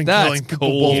yeah. a gun and That's killing people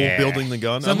cool. while Yeah. building the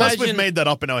gun. So Unless we've imagine- made that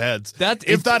up in our heads. That-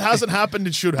 if that hasn't happened,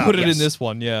 it should happen. Put it in this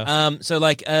one, yeah. So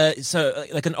like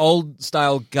an old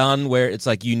style gun where it's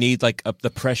like you need like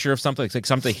the pressure of something, it's like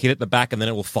something hit at the back and then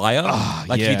it will fire.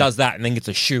 Like yeah. he does that and then gets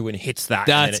a shoe and hits that. and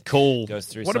then That's it cool. Goes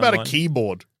through. What about a someone.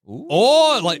 keyboard?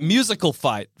 Or like musical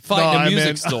fight. Fight No, in I a music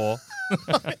meant- store.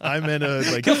 I meant a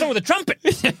like. Kill someone with a trumpet.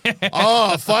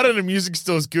 Fight at a music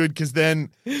store is good because then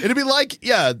it'd be like,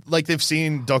 like they've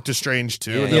seen Doctor Strange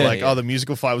too, and they're Yeah, like, yeah. oh, the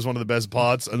musical fight was one of the best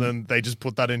parts, and then they just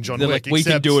put that in John They're Wick. like, we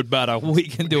can except do it better. We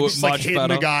can do it just much like hitting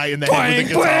better. the guy in the head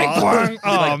with a Twang, guitar. twang, twang.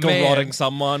 Oh, like man. garroting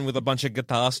someone with a bunch of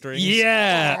guitar strings.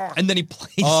 Yeah. And then he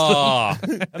plays Oh,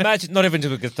 imagine not even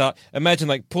to a guitar. Imagine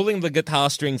like pulling the guitar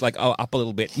strings like up a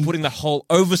little bit, putting the whole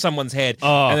over someone's head,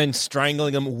 and then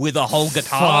strangling them with a whole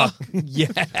guitar. them.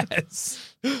 Yes.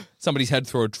 Somebody's head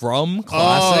through a drum.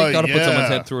 Classic. Oh, Gotta put yeah. someone's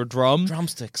head through a drum.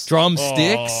 Drumsticks.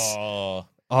 Drumsticks. Oh,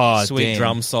 Oh, sweet damn.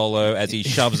 drum solo as he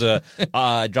shoves a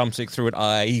drumstick through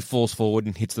it. He falls forward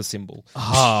and hits the cymbal.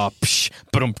 Ah, psh,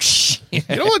 ba-dum, psh.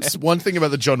 You know what's one thing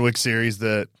about the John Wick series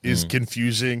that is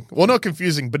confusing? Well, not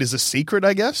confusing, but is a secret,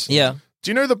 I guess. Yeah.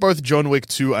 Do you know that both John Wick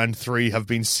 2 and 3 have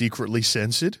been secretly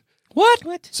censored?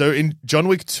 What? So in John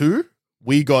Wick 2,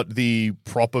 we got the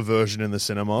proper version in the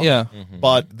cinema. Yeah.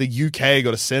 But the UK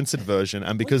got a censored version,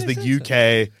 and because the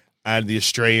UK and the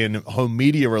Australian home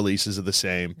media releases are the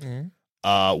same,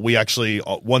 we actually,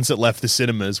 once it left the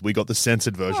cinemas, we got the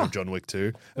censored version of John Wick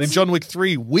 2. And in John Wick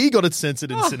 3, we got it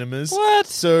censored in cinemas. What?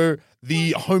 So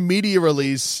the home media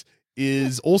release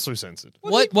is also censored.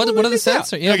 What are the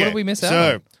censor? Yeah, what did we miss out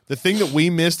So on? the thing that we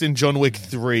missed in John Wick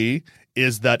 3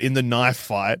 is that in the knife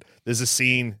fight, there's a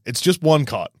scene, it's just one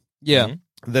cut. Yeah.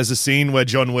 There's a scene where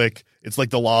John Wick, it's like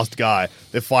the last guy,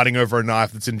 they're fighting over a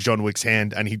knife that's in John Wick's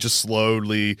hand, and he just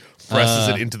slowly presses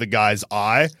it into the guy's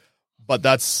eye. But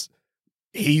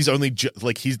he's only,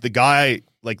 he's the guy,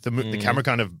 like the camera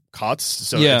kind of cuts.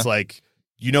 So Yeah. it's like,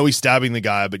 you know he's stabbing the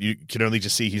guy, but you can only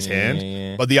just see his hand.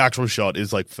 yeah. But the actual shot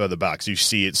is like further back, so you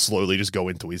see it slowly just go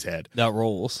into his head. That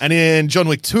rules. And in John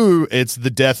Wick 2, it's the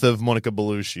death of Monica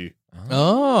Bellucci.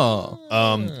 Oh.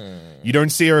 You don't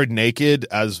see her naked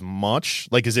as much,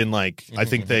 like as in like I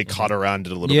think they cut around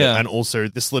it a little Yeah. bit, and also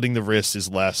the slitting the wrist is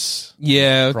less.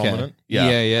 Yeah, okay. Prominent.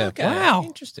 Yeah. Yeah. Okay, Wow.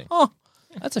 interesting. Oh,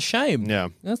 that's a shame. Yeah,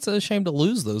 That's a shame to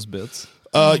lose those bits.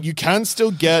 you can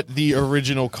still get the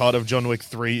original cut of John Wick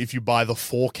 3 if you buy the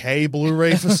 4K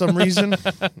Blu-ray for some reason.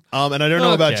 And I don't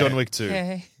know about Okay. John Wick 2.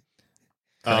 Okay.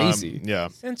 Crazy. Yeah,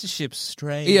 Censorship's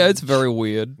strange. Yeah, it's very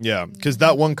weird. yeah, because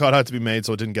that one cut had to be made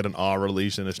so it didn't get an R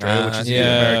release in Australia, which is the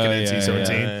yeah, American yeah, NC-17.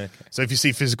 yeah. So if you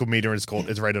see physical media,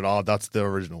 it's rated R. That's the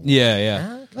original one.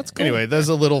 Yeah. That's cool. Anyway, there's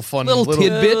a little fun little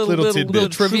tidbit, little tidbit. little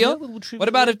trivia. little trivia. What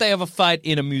about if they have a fight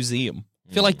in a museum?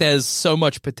 I feel like there's so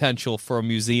much potential for a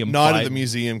museum Night fight. at the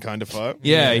museum kind of fight.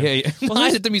 Yeah.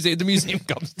 Night at the museum. The museum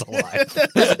comes to life.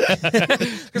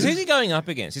 Because who's he going up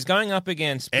against? He's going up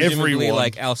against presumably Everyone.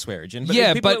 like Elsewerigen. But Yeah,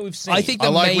 the people but that we've seen. I think I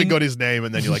the like we main- got his name,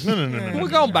 and then you're like, no. We're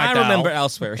going back I now. remember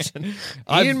Elsewerigen.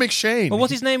 Ian McShane. But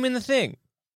what's his name in the thing?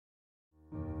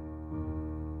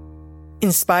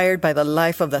 Inspired by the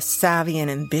life of the savvy and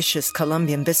ambitious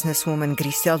Colombian businesswoman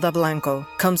Griselda Blanco,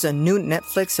 comes a new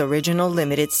Netflix original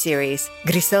limited series.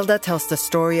 Griselda tells the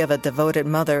story of a devoted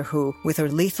mother who, with her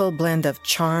lethal blend of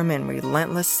charm and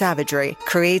relentless savagery,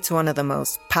 creates one of the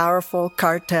most powerful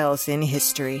cartels in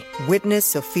history. Witness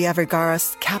Sofia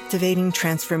Vergara's captivating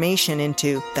transformation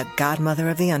into the godmother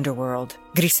of the underworld.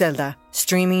 Griselda,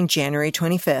 streaming January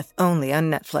 25th, only on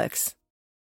Netflix.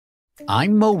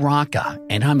 I'm Mo Rocca,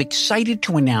 and I'm excited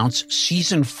to announce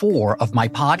Season 4 of my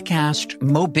podcast,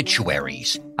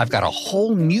 Mobituaries. I've got a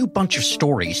whole new bunch of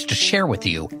stories to share with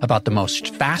you about the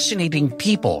most fascinating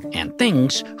people and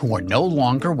things who are no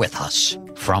longer with us.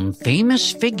 From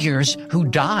famous figures who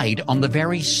died on the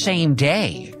very same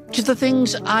day, to the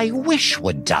things I wish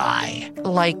would die,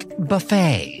 like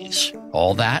buffets.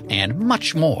 All that and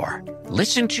much more.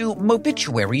 Listen to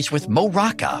Mobituaries with Mo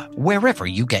Rocca wherever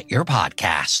you get your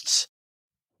podcasts.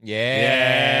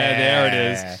 Yeah, there it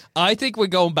is. I think we're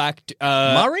going back to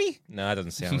Murray? No, that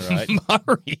doesn't sound right.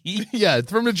 Murray. Yeah,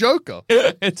 it's from the Joker.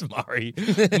 It's Murray.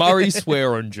 Murray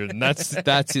Swearingen.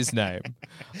 That's his name.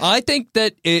 I think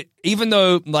that even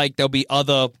though like there'll be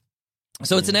other,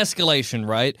 so it's an escalation,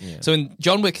 right? Yeah. So in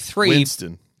John Wick 3,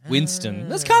 Winston.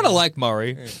 That's kind of like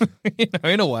Murray,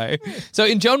 in a way. So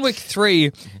in John Wick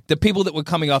 3, the people that were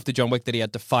coming after John Wick that he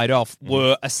had to fight off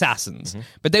were assassins,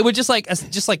 but they were just like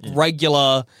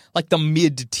regular, like the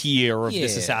mid tier of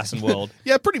this assassin world.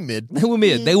 Yeah, pretty mid. They were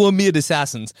mid. They were mid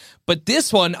assassins. But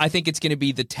this one, I think it's going to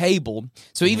be the table.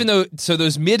 So even though,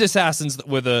 those mid assassins that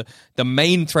were the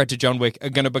main threat to John Wick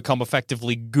are going to become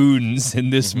effectively goons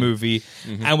in this movie,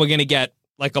 and we're going to get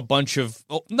like a bunch of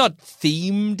not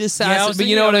themed assassins, but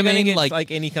you know what I mean?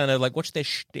 Like any kind of what's their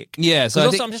shtick? Yeah. So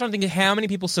I'm just trying to think how many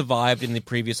people survived in the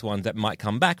previous ones that might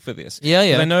come back for this.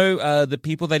 Yeah. I know the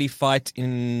people that he fights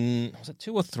in, was it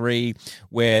 2 or 3,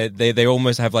 where they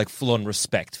almost have like full on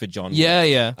respect for John.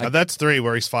 Yeah. That's 3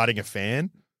 where he's fighting a fan.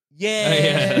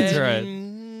 Yeah, that's right.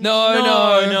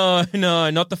 No,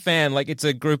 not the fan. Like it's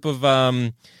a group of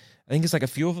I think it's like a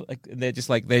few of they're just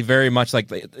like they very much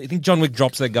like I think John Wick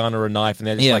drops their gun or a knife and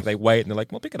they're just like they wait and they're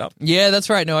like, well, pick it up. Yeah, that's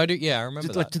right. No, I do. Yeah, I remember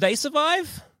that. Like, do they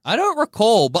survive? I don't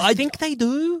recall, but I think they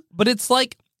do. But it's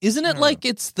like, isn't it like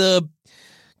it's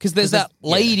because there's that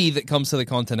lady that comes to the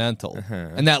Continental,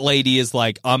 and that lady is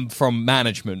like, I'm from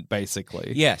management,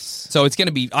 basically. Yes. So it's going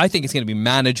to be, I think it's going to be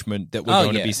management that we're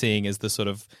going to be seeing as the sort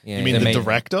of... You mean the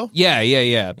director? Yeah,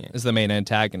 as the main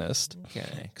antagonist.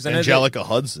 Okay. Angelica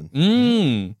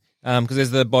Hudson. Because there's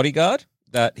the bodyguard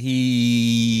that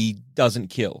he doesn't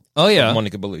kill. Oh, yeah.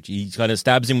 Monica Bellucci. He kind of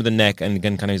stabs him with the neck and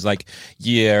then kind of is like,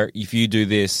 yeah, if you do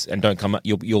this and don't come up,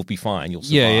 you'll be fine. You'll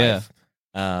survive.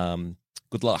 Yeah.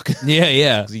 Good luck.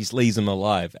 Yeah. Because he leaves him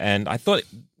alive. And I thought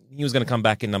he was going to come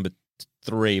back in number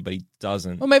 3, but he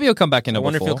doesn't. Well, maybe he'll come back in number 4.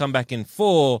 I wonder if he'll come back in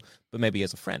 4, but maybe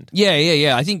as a friend.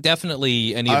 Yeah. I think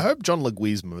definitely. I hope John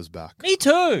Leguizamo is back. Me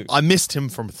too. I missed him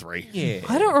from 3. Yeah.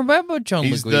 I don't remember John Leguizamo.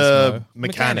 He's the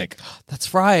mechanic.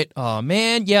 That's right. Oh,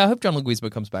 man. Yeah, I hope John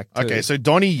Leguizamo comes back too. Okay, so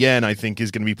Donnie Yen, I think,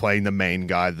 is going to be playing the main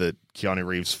guy that Keanu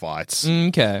Reeves fights.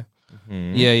 Okay.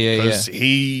 Yeah. Because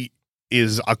he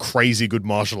is a crazy good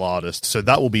martial artist, so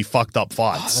that will be fucked up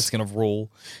fights. That's going to rule.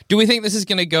 Do we think this is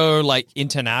going to go, like,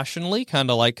 internationally?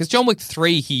 Kind of like... Because John Wick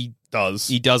 3, he does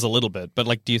a little bit, but,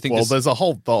 like, do you think there's a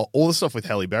whole... all the stuff with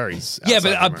Halle Berry's... Yeah,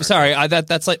 but I'm sorry,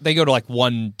 that's like... They go to, like,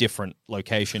 one different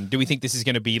location. Do we think this is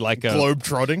going to be, like, a...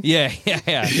 Globe-trotting? Yeah.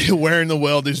 Where in the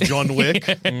world is John Wick?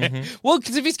 Well,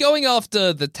 because if he's going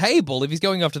after the table, if he's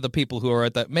going after the people who are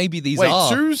at that... Maybe these are... Wait,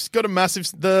 Sue's got a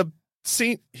massive...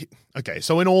 scene. Okay,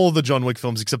 so in all the John Wick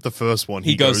films except the first one,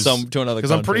 he goes to another country.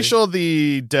 Because I'm pretty sure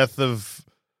the death of,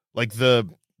 like the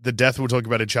death we're talking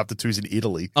about in chapter 2 is in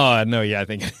Italy. Oh no, yeah, I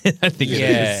think it is.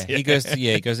 Yeah. He goes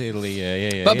to Italy.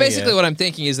 Yeah. But basically, what I'm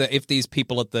thinking is that if these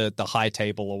people at the high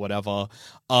table or whatever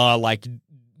are like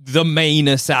the main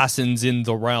assassins in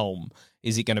the realm.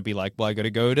 Is he going to be like, well, I got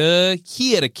to go to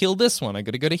here to kill this one. I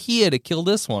got to go to here to kill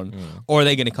this one. Or are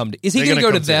they going to come to... Is he going to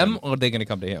go to them or are they going to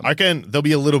come to him? There'll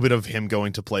be a little bit of him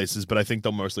going to places, but I think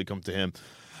they'll mostly come to him.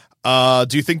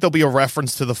 Do you think there'll be a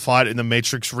reference to the fight in The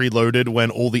Matrix Reloaded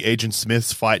when all the Agent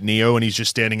Smiths fight Neo and he's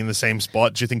just standing in the same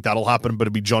spot? Do you think that'll happen, but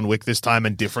it'll be John Wick this time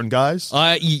and different guys?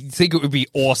 I think it would be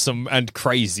awesome and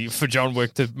crazy for John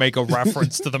Wick to make a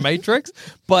reference to The Matrix,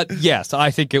 but yes,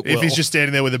 I think it will. If he's just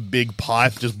standing there with a big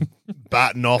pipe, just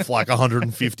batting off like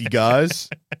 150 guys.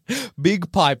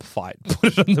 Big pipe fight.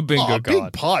 Put it on the bingo card.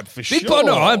 Big pipe for sure. Big pipe.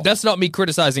 No, that's not me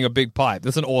criticizing a big pipe.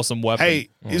 That's an awesome weapon. Hey,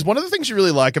 is one of the things you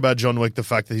really like about John Wick the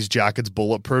fact that his jacket's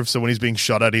bulletproof, so when he's being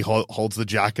shot at, he holds the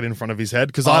jacket in front of his head?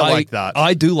 Because I like that.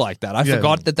 I do like that. I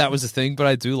forgot that was a thing, but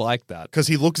I do like that. Because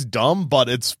he looks dumb, but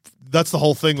that's the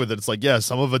whole thing with it. It's like, yeah,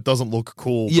 some of it doesn't look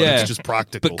cool, but Yeah. it's just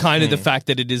practical. But kind of the fact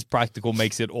that it is practical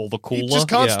makes it all the cooler. He just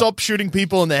can't stop shooting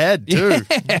people in the head, too.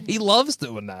 Yeah, he loves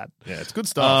doing that. Yeah, it's good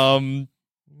stuff.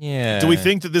 Yeah. Do we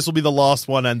think that this will be the last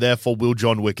one, and therefore will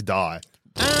John Wick die?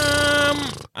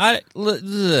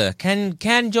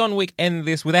 Can John Wick end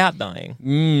this without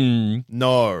dying?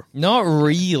 No. Not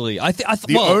really.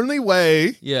 The only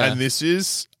way, Yeah. and this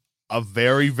is a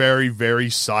very, very, very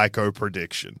psycho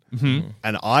prediction,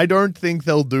 and I don't think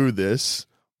they'll do this,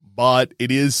 but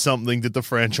it is something that the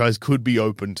franchise could be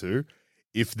open to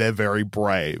if they're very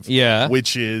brave. Yeah.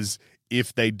 Which is,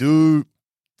 if they do,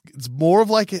 it's more of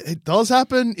like, it does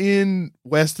happen in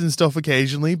Western stuff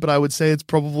occasionally, but I would say it's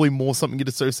probably more something you'd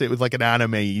associate with like an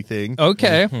anime-y thing.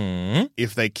 Okay.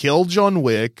 If they kill John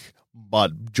Wick,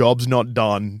 but job's not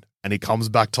done, and he comes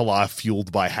back to life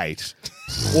fueled by hate,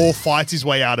 or fights his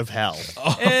way out of hell.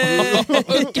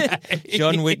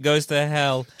 John Wick goes to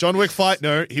hell. John Wick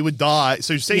he would die.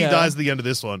 So say he dies at the end of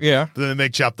this one. Yeah. But then they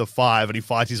make chapter 5 and he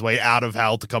fights his way out of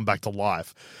hell to come back to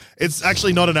life. It's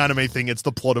actually not an anime thing, it's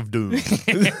the plot of Doom.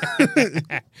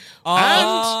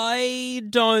 I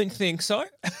don't think so.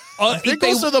 I think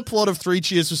also the plot of 3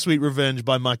 Cheers for Sweet Revenge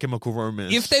by My Chemical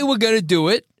Romance. If they were going to do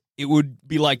it, it would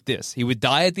be like this. He would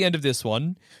die at the end of this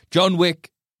one. John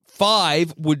Wick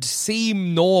 5 would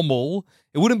seem normal.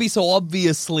 It wouldn't be so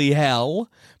obviously hell,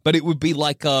 but it would be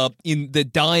like in the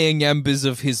dying embers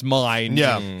of his mind.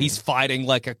 Yeah. He's fighting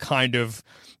like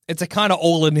it's a kind of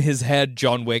all in his head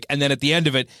John Wick. And then at the end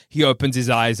of it, he opens his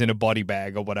eyes in a body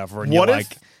bag or whatever. And What you're if-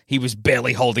 like, he was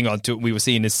barely holding on to it. We were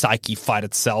seeing his psyche fight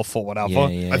itself or whatever.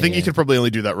 I think you could probably only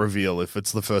do that reveal if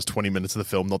it's the first 20 minutes of the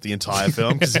film, not the entire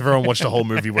film, because everyone watched a whole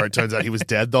movie where it turns out he was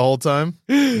dead the whole time.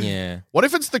 Yeah. What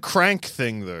if it's the crank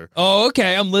thing, though? Oh,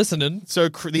 okay. I'm listening. So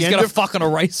the He's end going to of fuck on a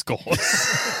race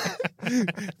course.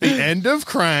 the end of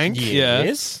Crank,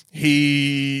 Yes.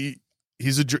 he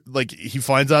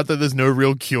finds out that there's no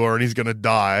real cure and he's gonna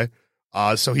die.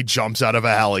 So he jumps out of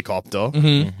a helicopter.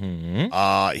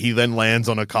 He then lands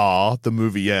on a car. The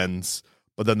movie ends,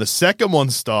 but then the second one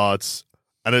starts,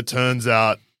 and it turns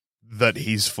out that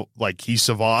he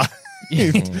survived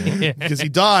because he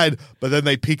died. But then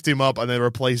they picked him up and they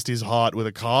replaced his heart with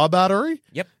a car battery.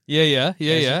 Yep. Yeah.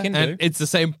 you can And do. it's the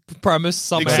same premise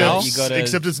somehow.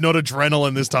 Except it's not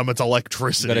adrenaline this time. It's You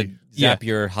electricity. got to zap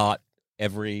your heart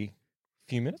every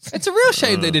few minutes. It's a real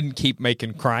shame they didn't keep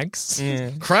making cranks.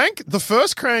 Crank. The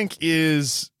first Crank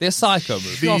is They're psycho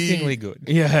movies. Shockingly good.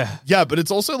 Yeah. yeah, but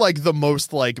it's also like the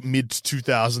most like mid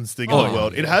 2000s thing in the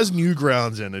world. It has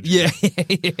Newgrounds energy. Yeah.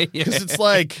 Because it's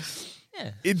like,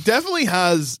 it definitely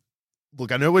has.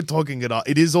 Look, I know we're talking it up.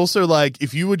 It is also like,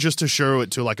 if you were just to show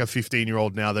it to like a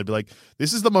 15-year-old now, they'd be like,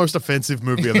 this is the most offensive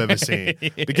movie I've ever seen.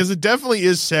 Because it definitely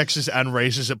is sexist and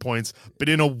racist at points, but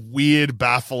in a weird,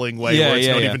 baffling way where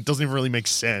it's doesn't even really make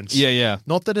sense. Yeah.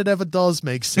 Not that it ever does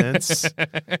make sense,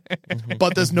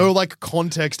 but there's no like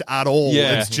context at all.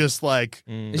 Yeah. It's just like,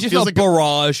 It's just feels a like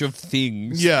barrage of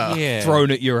things yeah.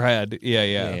 thrown at your head. Yeah.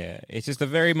 Yeah, it's just a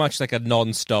very much like a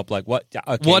non-stop, like what?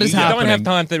 Okay, What is you happening? don't have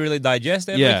time to really digest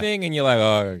everything, and you're like,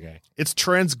 oh, okay. It's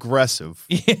transgressive.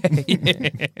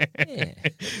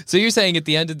 So you're saying at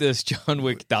the end of this, John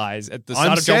Wick dies. At the I'm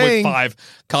start of John Wick saying- 5,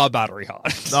 car battery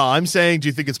heart. No, I'm saying, do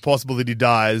you think it's possible that he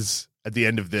dies at the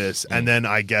end of this? And then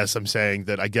I guess I'm saying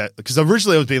that because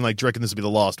originally I was being like, do you reckon this will be the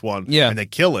last one? Yeah. And they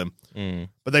kill him.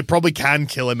 But they probably can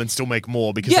kill him and still make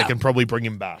more because they can probably bring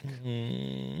him back.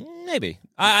 Maybe.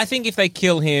 I think if they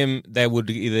kill him, they would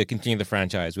either continue the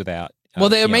franchise without. Well,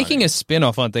 they're Keanu. making a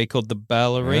spin-off, aren't they, called The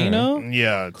Ballerina?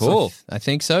 Yeah. Cool. I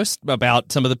think so.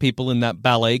 About some of the people in that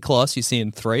ballet class you see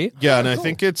in 3. Yeah, and I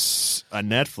think it's a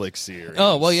Netflix series.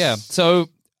 Oh, well, yeah. So,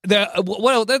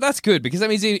 that's good because that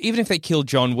means even if they kill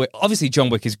John Wick, obviously John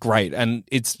Wick is great and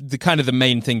it's the kind of the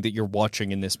main thing that you're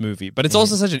watching in this movie, but it's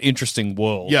also such an interesting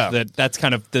world. Yeah. That's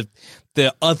kind of the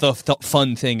other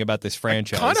fun thing about this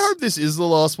franchise. I kind of hope this is the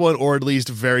last one, or at least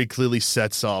very clearly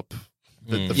sets up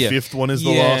that the Yeah. fifth one is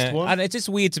the last one. And it's just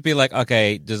weird to be like,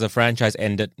 okay, does a franchise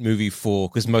end at movie 4?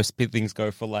 Because most things go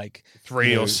for like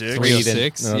 3 or 6. 3 or then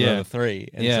 6, another yeah. 3.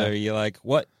 And Yeah. so you're like,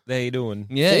 what they doing?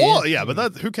 Yeah. 4? Yeah,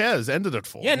 but who cares? Ended at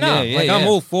 4. Yeah, no. Yeah, I'm yeah.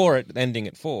 all for it ending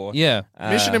at 4. Yeah.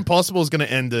 Mission Impossible is going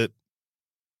to end at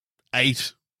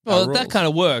 8. Well, rules. that kind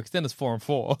of works. Then it's 4 and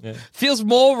 4. Yeah. Feels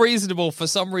more reasonable for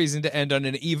some reason to end on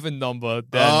an even number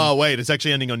than. Oh, wait, it's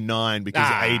actually ending on 9 because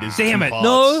 8 is Damn 2 it!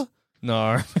 parts.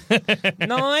 No.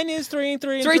 9 is 3 and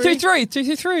 3 and 3, 3, 3, 2,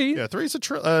 3, 3. Yeah, 3 is a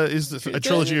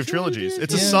trilogy of trilogies.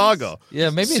 It's a Yes. saga. Yeah,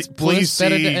 maybe it's Please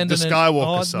better to see end the on an Skywalker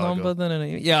odd saga. number than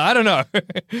an. Yeah, I don't know.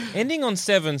 Ending on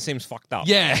 7 seems fucked up.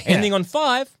 Yeah. Ending on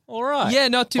 5, all right. Yeah,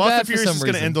 not too Fast bad and for Furious some is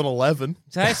going to reason. end on 11.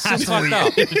 That's just fucked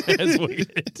up. That's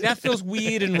weird. That feels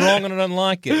weird and wrong, and I don't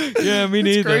like it. Yeah, me It's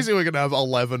neither. crazy we're going to have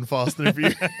 11 Fast and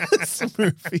Furious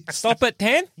movies. Stop at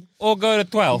 10 or go to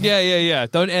 12. Yeah.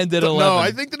 Don't end at 11. No,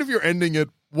 I think that if you're ending it,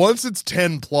 once it's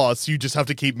 10 plus, you just have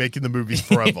to keep making the movies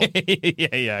forever.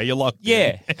 yeah, you're locked.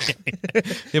 Yeah.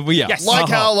 Yeah. Yes. Like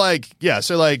how,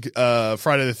 so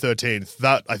Friday the 13th,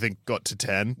 that I think got to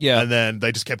 10. Yeah. And then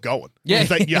they just kept going. Yeah.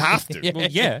 You have to. Yeah. Well,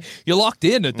 yeah. You're locked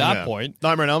in at that Yeah. point.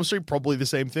 Nightmare on Elm Street, probably the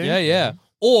same thing. Yeah.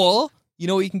 Or, you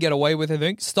know what you can get away with, I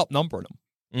think? Stop numbering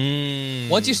them.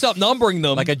 Once you stop numbering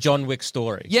them. Like a John Wick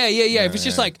story. Yeah. If it's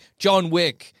just like John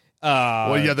Wick.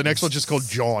 Well, yeah, the next one's just called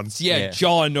John. Yeah,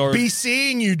 John or Be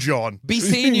seeing you, John. Be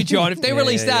seeing you, John. If they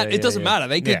release that, it doesn't matter.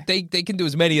 They could Yeah. they can do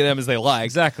as many of them as they like.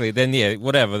 Exactly. Then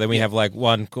whatever. Then we have like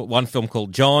one film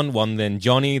called John, one then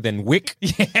Johnny, then Wick.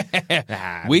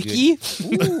 Ah, Wiki,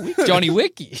 Johnny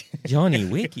Wiki. Johnny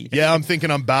Wiki. Yeah, I'm thinking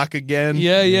I'm back again.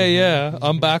 Yeah.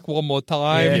 I'm back one more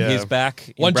time. Yeah, he's back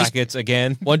in One just- brackets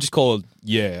again. One just called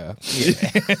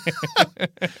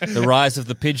The Rise of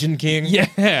the Pigeon King.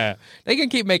 Yeah. They can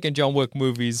keep making John Wick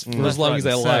movies for as long as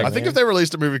they right to like. say. I think if they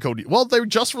released a movie called... Well, they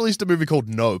just released a movie called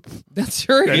Nope. That's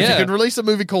true. And if you Yeah. can release a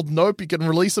movie called Nope, you can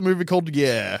release a movie called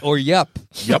Yeah. Or yep.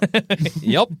 Yep.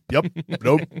 Yep. Yep.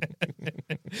 Nope.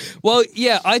 Well,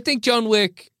 yeah, I think John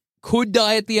Wick could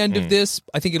die at the end of this.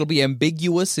 I think it'll be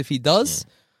ambiguous if he does.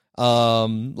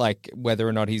 Like whether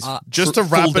or not he's Just to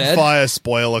full rapid dead. fire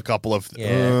spoil a couple of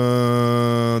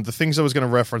Yeah. the things I was going to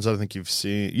reference. I don't think you've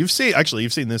seen. You've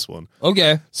seen this one.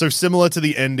 Okay. So similar to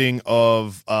the ending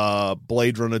of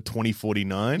Blade Runner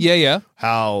 2049. Yeah.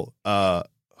 How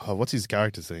what's his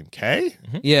character's name? Kay?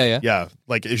 Yeah. Yeah,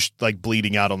 like is like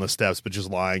bleeding out on the steps, but just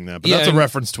lying there. But Yeah, that's a and-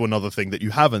 reference to another thing that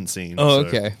you haven't seen. Oh, so-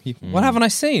 okay. What haven't I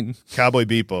seen? Cowboy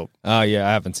Bebop. Oh, yeah,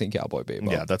 I haven't seen Cowboy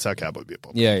Bebop. Yeah, that's how Cowboy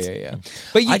Bebop. Yeah.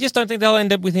 But I just don't think they'll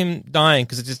end up with him dying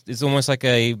because it's almost like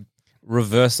a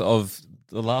reverse of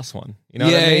the last one. You know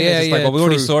what I Yeah, mean? It's yeah, just like, yeah, well, we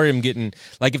already true. saw him getting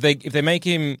like if they make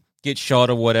him get shot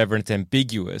or whatever and it's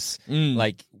ambiguous,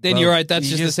 like Then well, you're right, that's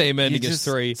you just the same you ending as just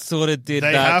 3. Sort of did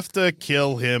They that. have to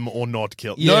kill him or not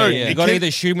kill. Yeah, no, yeah. You it got to can- either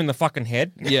shoot him in the fucking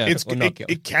head, Yeah. or not kill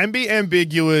him. it can be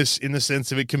ambiguous in the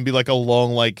sense of it can be like a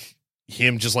long like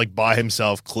him just like by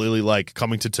himself, clearly like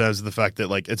coming to terms with the fact that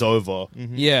like it's over,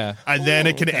 Yeah. and then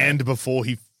it can end before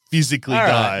he physically All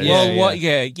right. dies. Yeah, Well, what?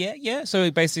 Yeah.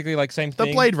 So basically, like same The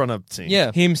thing. Blade Runner scene.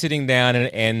 Yeah. Him sitting down and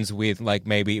it ends with like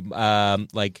maybe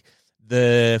like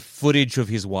the footage of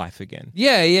his wife again.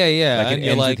 Yeah. Like And it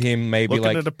you're ends like, with him maybe looking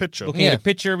like at a picture. looking at a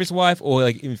picture of his wife, or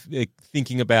like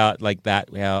thinking about like that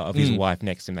of his wife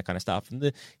next to him, that kind of stuff.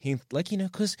 And he like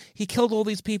because he killed all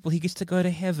these people, he gets to go to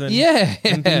heaven. yeah.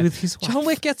 and be with his wife. John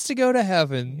Wick gets to go to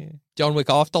heaven. John Wick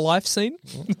afterlife scene?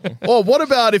 Or what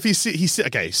about if he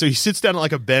sits down at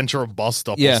like a bench or a bus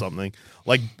stop Yeah. or something,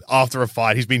 like after a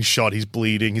fight, he's been shot, he's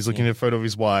bleeding, he's looking at a photo of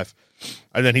his wife,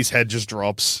 and then his head just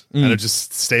drops and it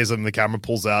just stays on the camera,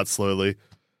 pulls out slowly,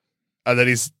 and then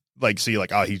he's like, so you're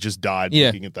like, oh, he just died, Yeah.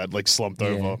 looking at that, like slumped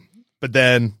over. But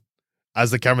then as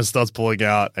the camera starts pulling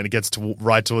out and it gets to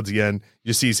right towards the end,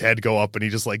 you see his head go up and he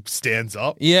just like stands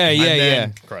up. Yeah, and yeah,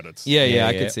 then Credits. Yeah,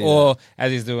 I could see Or as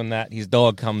he's doing that, his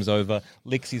dog comes over,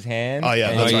 licks his hand. Oh yeah,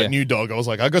 and that's Oh, right. yeah. New dog. I was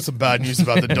like, I got some bad news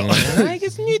about the dog. he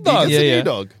gets a new dog. He gets a Yeah. new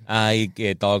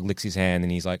dog. Dog licks his hand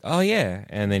and he's like, oh yeah,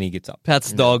 and then he gets up.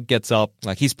 Pat's dog gets up.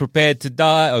 Like he's prepared to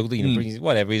die, or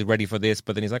whatever. He's ready for this,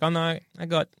 but then he's like, "Oh no, I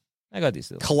got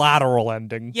this." Collateral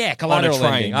ending. Yeah, collateral on a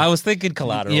train. ending. I was thinking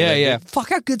collateral. Yeah, ending. yeah. Fuck,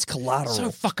 how good's Collateral?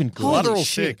 So fucking good. Collateral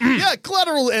sick. Yeah,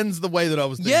 Collateral ends the way that I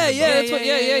was thinking. yeah, about. that's what.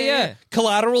 Yeah.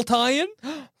 Collateral tie-in.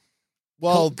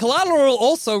 Well, Collateral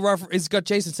also has got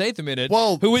Jason Statham in it.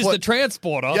 Well, who is what- the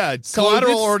transporter? yeah, So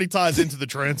Collateral this- already ties into the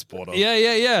transporter.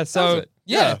 Yeah. So Does it?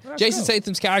 yeah, Yeah. Jason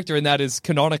Statham's character in that is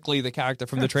canonically the character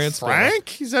from the transporter.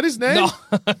 Frank? Is that his name? No,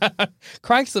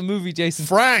 Crank's the movie. Jason.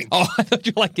 Frank. Oh, I thought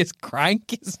you were like, is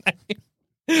Crank his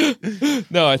name?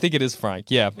 No, I think it is Frank.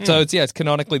 Yeah. So it's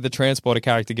canonically the transporter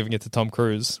character giving it to Tom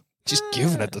Cruise. Just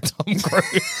giving it to Tom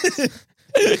Cruise.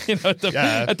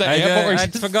 At the airport where he's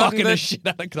I'd just forgotten fucking that the shit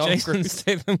out of Tom Jason Cruise.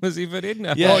 Statham was even in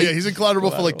there. Yeah. Oh yeah, he's in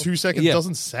Collateral for like 2 seconds. Yeah.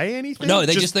 Doesn't say anything. No,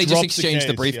 they just drops exchange the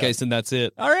case, briefcase and that's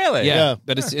it. Oh really? Yeah,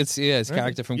 but it's his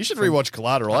character from. You should from rewatch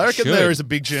Collateral. I reckon should. there is a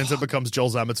big chance it becomes Joel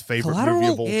Zammett's favorite Collateral?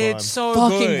 movie of all time. It's so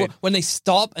fucking good. when they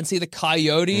stop and see the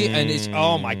coyote and it's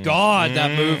oh my god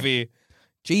that movie,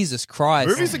 Jesus Christ!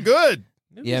 Movies are good.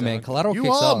 Yeah, man, Collateral You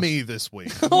kicks are off. me this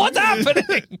week. What's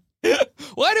happening?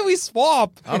 Why did we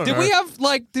swap? don't Did know. we have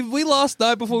did we last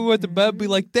night before we went to bed be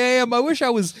like, damn, I wish I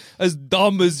was as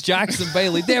dumb as Jackson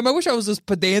Bailey. Damn, I wish I was as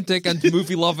pedantic and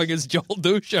movie loving as Joel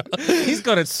Dusha. He's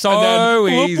got it so And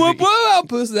then, easy. our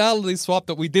personality swap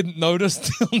that we didn't notice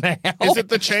till now. Is it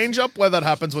the change up where that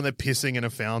happens when they're pissing in a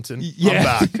fountain?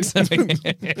 Yeah. I'm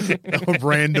back. A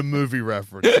random movie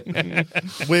reference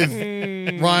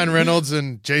with Ryan Reynolds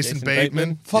and Jason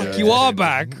Bateman. Fuck, Yeah. you are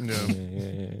back.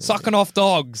 Yeah. Sucking off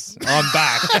dogs. I'm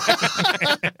back.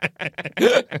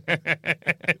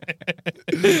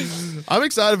 I'm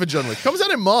excited for John Wick. Comes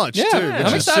out in March too. Yeah, which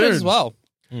I'm is excited soon. as well.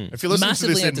 If you're listening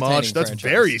Massively to this in March, entertaining that's franchise.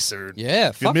 very soon. Yeah,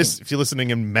 If you're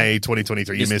listening in May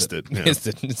 2023, you missed it. Yeah. Missed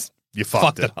it. It's You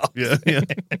fucked it up. Yeah, yeah.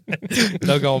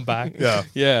 no going back. Yeah.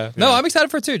 Yeah. No, I'm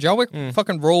excited for it too. John Wick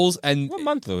fucking rules. And What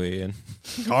month are we in?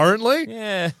 Currently,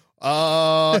 Yeah.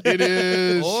 it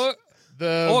is Or-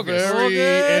 the August. very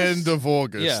August. end of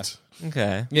August.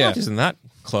 Okay. Yeah. Well, isn't that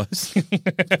close?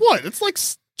 What? It's like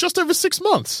just over 6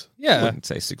 months. I yeah. wouldn't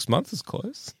say 6 months is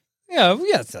close. Yeah,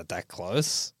 it's not that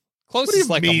close. Close What do you is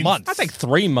like mean? a month. I think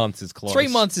 3 months is close. 3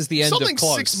 months is the end Something of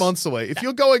close. 6 months away. If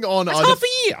you're going on That's either half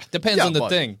a year. Depends Yeah, on the but-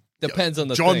 thing. Depends on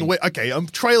the John thing. Wick. Okay, a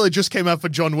trailer just came out for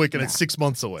John Wick and it's 6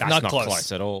 months away. That's Not not close.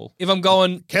 close at all. If I'm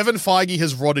going, Kevin Feige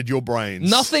has rotted your brains.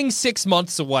 nothing 6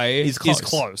 months away Is is close.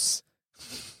 close.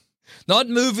 Not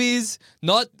movies,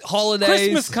 not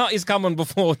holidays. Christmas is coming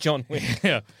before John Wick.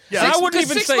 Yeah. Yeah, I wouldn't Because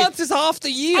even 6 say. months is half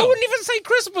the year. I wouldn't even say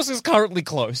Christmas is currently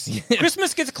close.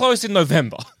 Christmas gets close in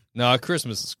November. No,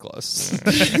 Christmas is close.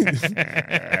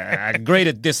 Agree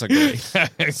to disagree.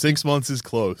 6 months is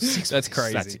close. That's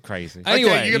crazy. That's crazy. Anyway,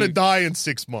 Okay, you're gonna die in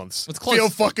 6 months. It's close. Feel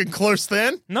fucking close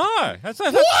then? No, that's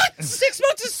what? 6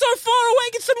 months is so far away.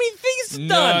 Get so many things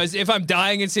No, done. if I'm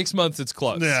dying in 6 months, it's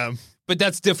close. Yeah. But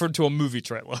that's different to a movie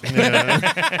trailer.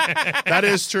 That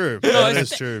is true. No, That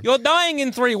it's- is true. You're dying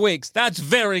in 3 weeks. That's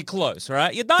very close,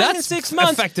 right? You're dying in That's 6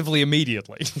 months. effectively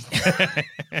immediately.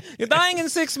 You're dying in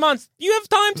 6 months. You have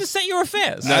time to set your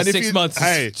affairs. No, And if 6 you- months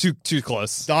hey. is too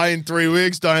close. Die in 3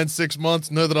 weeks, die in 6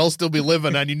 months, know that I'll still be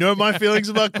living. And you know my feelings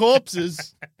about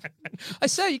corpses. I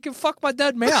say you can fuck my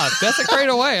dead mouth. Desecrate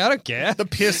away. I don't care. The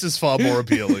piss is far more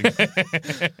appealing.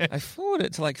 I forwarded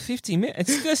it to like 50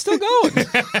 minutes. They're still going.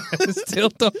 Still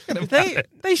talking about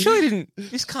they surely didn't.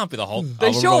 This can't be the whole.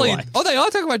 They surely. Oh, they are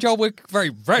talking about John Wick very,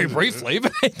 very briefly,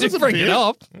 but they did bring it bit.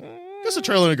 up. I guess the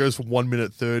trailer only goes for 1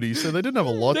 minute 30, so they didn't have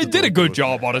a lot. They to did do a good with it.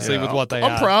 job, honestly, with what they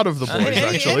I'm had. proud of the boys,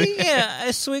 actually.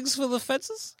 Yeah, swigs for the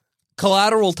fences.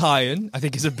 Collateral tie-in, I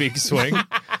think, is a big swing.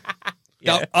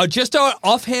 Now, just an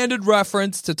offhanded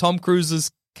reference to Tom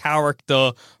Cruise's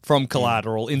character from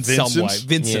Collateral in some Vincent? way.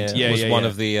 Vincent, yeah, was yeah, one yeah.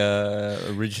 of the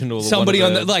original. Somebody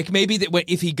one on of the like maybe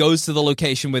if he goes to the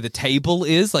location where the table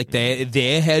is, like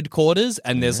their headquarters,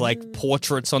 and there's like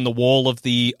portraits on the wall of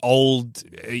the old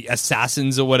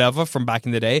assassins or whatever from back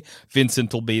in the day.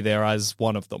 Vincent will be there as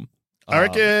one of them. I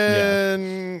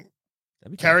reckon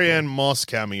Carrie Ann Moss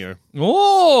cameo.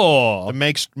 Oh,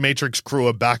 The Matrix crew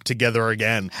are back together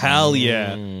again. hell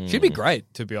yeah! She'd be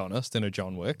great, to be honest, in a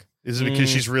John Wick. Is it because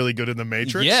she's really good in The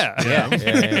Matrix? Yeah.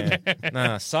 Yeah.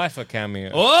 Nah, Cypher cameo.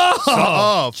 Oh,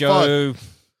 Oh, fuck. Joe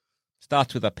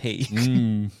starts with a P.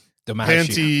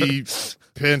 Damashi.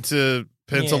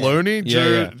 Pantalone?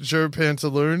 Yeah. Joe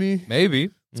Pantalone? Maybe.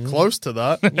 It's close to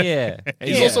that. Yeah.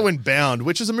 He's Yeah. also in Bound,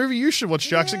 which is a movie you should watch,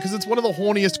 Jackson, because it's one of the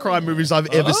horniest crime movies I've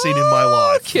ever seen in my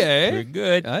life. Very Okay.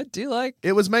 good. I do like.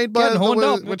 It was made by the Getting horned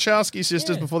up. Wachowski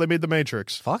sisters before they made The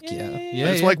Matrix. Fuck yeah. And Yeah.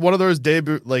 it's like one of those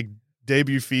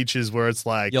debut features where it's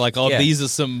like You're like, oh, Yeah. these are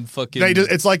some fucking.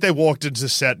 it's like they walked into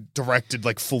set, directed,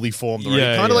 like fully formed already.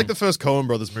 Yeah, Kind of yeah. like the first Coen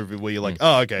Brothers movie where you're like,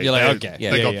 oh, okay. You're like, they- okay.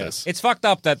 They Yeah, got yeah. this. It's fucked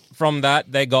up that from that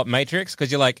they got Matrix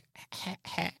because you're like,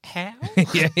 how?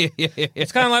 yeah.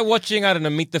 It's kind of like watching, I don't know,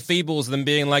 Meet the Feebles and them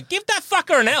being like, give that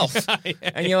fucker an elf.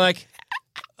 And you're like,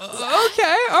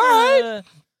 Okay, all right.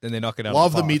 Then they knock it out. Love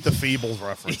of the park. Meet the Feebles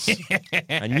reference.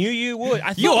 I knew you would. I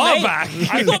thought You are maybe- back.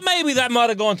 I thought maybe that might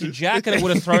have gone to Jack and it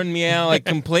would have thrown me out like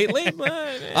completely. But,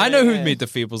 I know who Meet the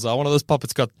Feebles are. One of those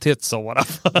puppets got tits or whatever.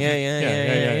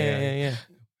 Yeah.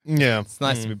 Yeah. It's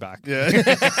nice to be back. Yeah.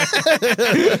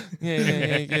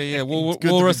 Yeah. good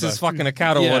to Walrus be is back. fuck a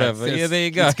cat or whatever. it's- Yeah, there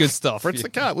you go. It's good stuff. Fritz the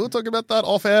Cat. We were talking about that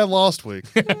off air last week.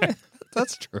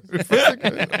 That's true.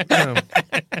 Yeah.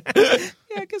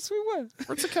 Yeah, I guess we were.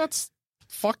 Fritz the Cat's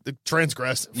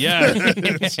transgressive. Yeah.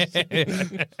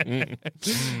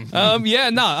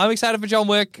 I'm excited for John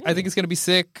Wick. I think it's going to be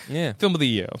sick. Yeah. Film of the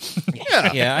year.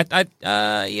 Yeah,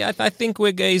 I think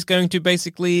he's going to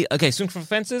basically swing for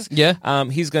fences. Yeah.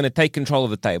 He's going to take control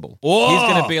of the table. Whoa. He's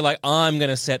going to be like, I'm going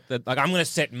to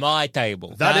set my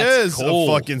table. That That's is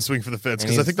cool. a fucking swing for the fence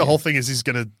because I he's- think the whole thing is he's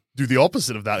going to do the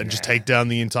opposite of that and just take down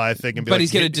the entire thing and be But like,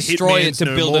 he's going to destroy it to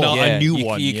build a new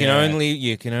one. You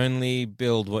can only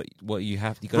build what you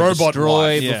have. You got to Robot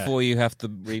destroy wife. before you have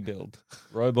to rebuild.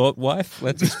 Robot wife.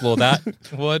 Let's explore that.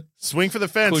 What? Swing for the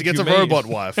fence. Could He gets you a mean? robot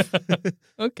wife.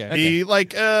 Okay. He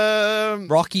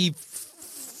Rocky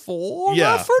 4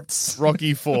 Yeah. reference?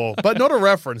 Rocky 4, but not a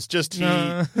reference. Just he.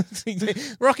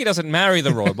 Rocky doesn't marry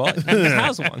the robot. He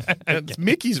has one. It's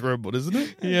Mickey's robot, isn't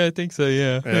it? Yeah, I think so,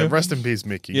 yeah. Rest in peace,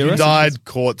 Mickey. Yeah, he rest in died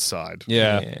courtside.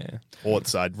 Yeah.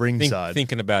 Courtside, ringside.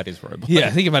 Thinking about his robot. Yeah,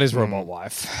 think about his robot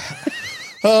wife.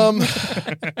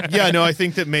 Yeah, no, I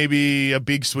think that maybe a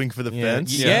big swing for the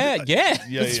fence. Yeah.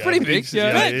 It's pretty big,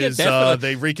 yeah. Is, definitely.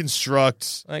 they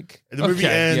reconstruct. Like The movie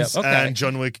ends, okay. and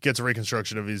John Wick gets a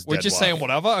reconstruction of his We're dead just wife. saying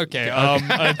whatever? Okay.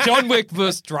 John Wick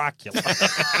versus Dracula.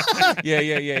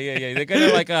 yeah. They're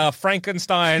gonna like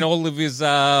Frankenstein. All of his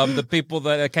the people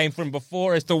that came from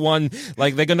before is the one.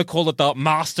 Like they're gonna call it the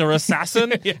Master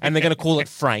Assassin, and they're gonna call it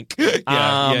Frank.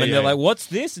 And they're like, "What's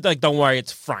this?" It's like, "Don't worry,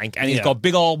 it's Frank," and he's got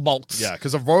big old bolts. Yeah,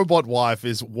 because a robot wife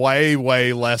is way,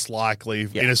 way less likely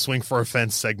in a swing for a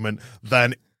fence segment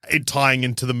than it tying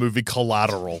into the movie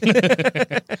Collateral.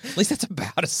 At least that's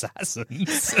about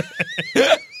assassins.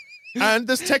 And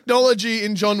there's technology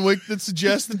in John Wick that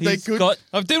suggests that they could.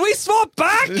 Did we swap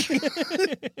back?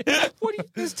 What?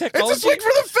 There's technology. It's a swing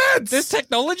for the fence! There's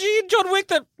technology in John Wick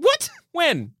that what?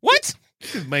 When? What?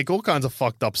 Make all kinds of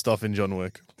fucked up stuff in John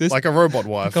Wick. Like a robot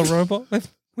wife. A robot?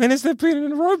 When has there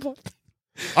been a robot?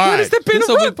 All When right. has there been a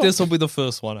robot? This will be the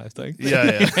first one, I think.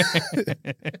 Yeah.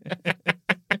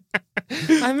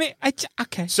 I mean,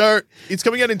 okay. So it's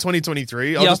coming out in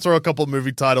 2023. I'll Yeah. just throw a couple of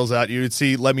movie titles at you and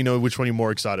see. Let me know which one you're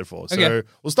more excited for. So Okay.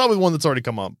 we'll start with one that's already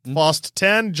come up. Fast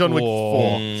 10, John Wick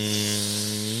 4.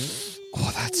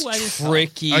 Oh, that's Ooh, that is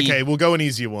tricky. Okay, we'll go an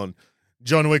easier one.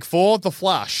 John Wick 4, The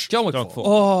Flash. John Wick 4. 4.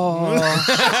 Oh.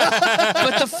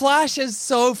 But The Flash is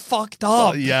so fucked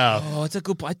up. Yeah. Oh, it's a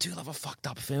good. I do love a fucked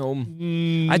up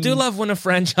film. I do love when a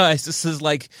franchise just is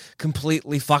like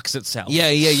completely fucks itself.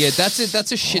 Yeah. That's it.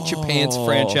 That's a shit your pants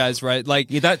franchise, right? Like,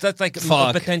 Yeah, that's like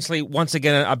Fuck. potentially once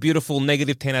again a beautiful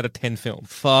negative 10 out of 10 film.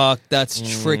 fuck,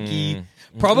 that's tricky.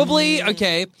 Probably,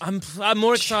 okay. I'm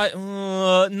more excited.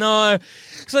 No,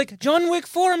 it's like John Wick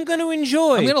 4. I'm going to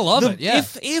enjoy. I'm gonna love it, yeah.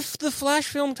 If the Flash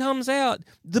film comes out,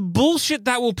 the bullshit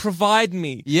that will provide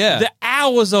me. Yeah. The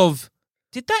hours of.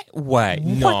 Did that wait?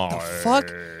 No. What the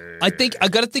fuck? I think I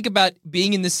got to think about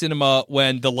being in the cinema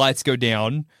when the lights go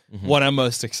down. What I'm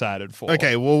most excited for.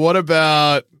 Okay, well, what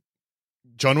about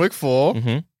John Wick 4,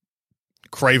 Mhm.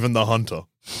 Craven the Hunter?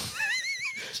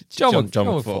 John Wick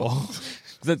Wick 4.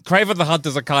 The Craven the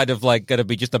Hunters are kind of like going to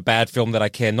be just a bad film that I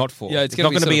care not for. Yeah, it's gonna not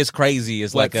be going to sort be of as crazy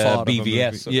as like like a fart of a BVS.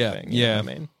 movie. Sort Yeah, of thing, you know what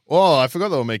I mean? Oh, I forgot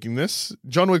they were making this.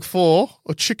 John Wick 4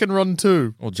 or Chicken Run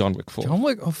 2? Or John Wick 4. John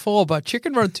Wick 4, but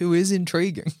Chicken Run 2 is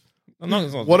intriguing.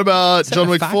 What about Set John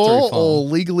a Wick factory 4 farm. or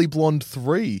Legally Blonde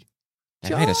 3?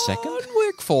 They made a second? John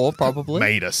Wick 4, probably.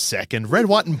 Made a second. Red,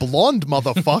 white, and blonde,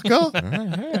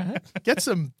 motherfucker. Get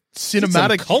some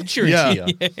cinematic Some culture Yeah. here,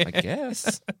 I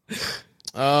guess.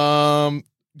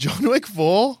 John Wick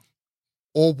 4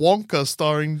 or Wonka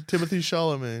starring Timothy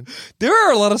Chalamet. There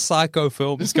are a lot of psycho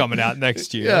films coming out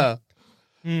next year.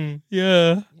 Yeah.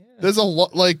 Yeah. There's a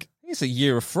lot, like... It's a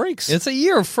year of freaks. It's a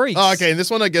year of freaks. Oh, okay, and this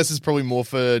one I guess is probably more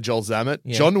for Joel Zammett.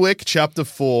 Yeah. John Wick Chapter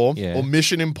 4 Yeah. or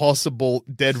Mission Impossible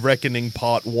Dead Reckoning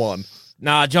Part 1.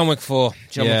 Nah, John Wick 4.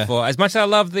 John Yeah. Wick 4. As much as I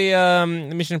love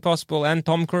the Mission Impossible and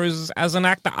Tom Cruise as an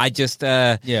actor, I just...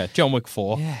 Yeah, John Wick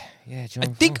 4. yeah, John I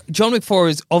Wick think 4. John Wick 4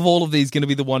 is, of all of these, going to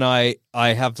be the one I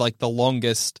have like the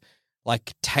longest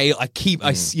like tail. I keep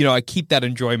that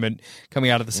enjoyment coming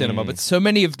out of the cinema. But so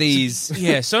many of these,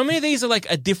 Yeah, so many of these are like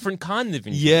a different kind of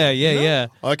enjoyment. yeah.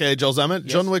 Okay, Joel Zammett,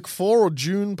 John Wick 4 or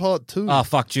June Part 2? Oh,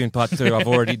 fuck June Part 2. I've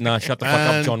already... No, shut the fuck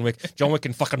up, John Wick. John Wick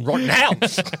can fucking rot in hell.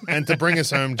 And to bring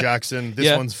us home, Jackson, this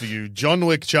Yeah. one's for you. John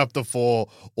Wick Chapter 4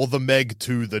 or The Meg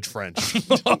 2, The Trench.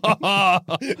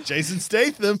 Jason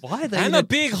Statham. Why are they And a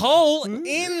big hole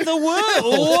in the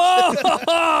world.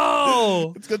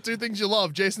 Whoa! It's got two things you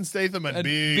love, Jason Statham and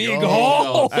big big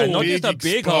hole. And not just a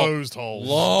big hole. exposed hole.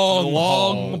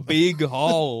 long big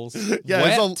holes? Yeah,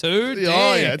 Wet it's a, too? Oh,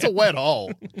 Damn. yeah, it's a wet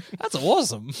hole. That's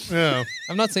awesome. Yeah,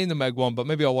 I've not seen the Meg 1, but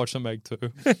maybe I'll watch the Meg 2.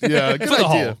 yeah, good For the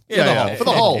idea. hole. Yeah, for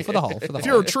the hole. For the hole. If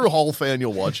you're a true hole fan,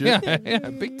 you'll watch it. Yeah,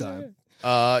 big time.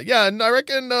 Yeah, and I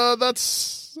reckon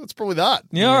that's probably that.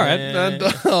 Yeah, all right. And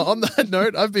on that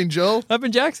note, I've been Joel. I've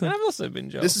been Jackson. I've also been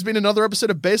Joe. This has been another episode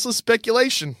of Baseless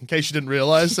Speculation. In case you didn't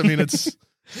realize, I mean, it's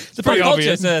It's a pop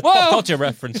culture, it's a pop culture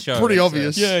reference show. Pretty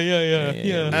obvious.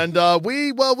 Yeah. And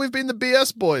we've been the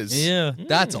BS boys. Yeah,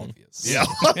 that's obvious. Yeah,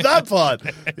 that part.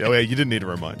 Yeah, you didn't need a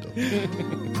reminder.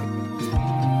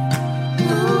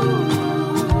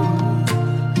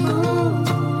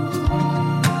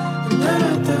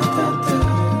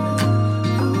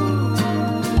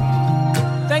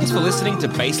 Thanks for listening to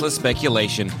Baseless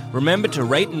Speculation. Remember to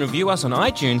rate and review us on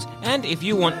iTunes, and if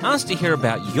you want us to hear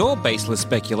about your baseless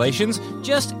speculations,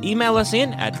 just email us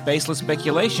in at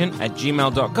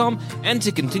baselessspeculation@gmail.com, and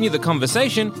to continue the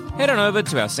conversation, head on over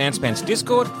to our Sanspants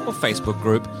Discord or Facebook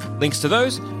group. Links to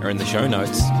those are in the show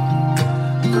notes.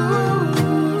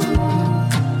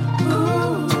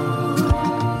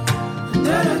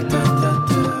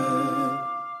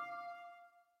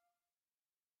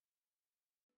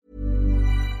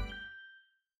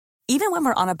 Even when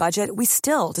we're on a budget, we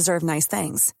still deserve nice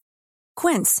things.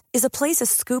 Quince is a place to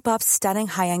scoop up stunning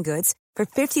high-end goods for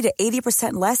 50 to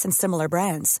 80% less than similar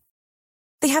brands.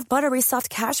 They have buttery soft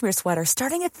cashmere sweaters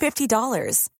starting at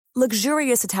 $50,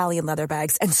 luxurious Italian leather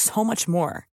bags, and so much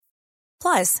more.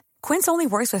 Plus, Quince only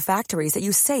works with factories that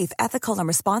use safe, ethical, and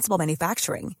responsible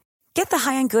manufacturing. Get the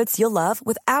high-end goods you'll love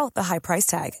without the high price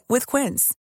tag with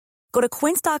Quince. Go to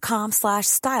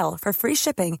quince.com/style for free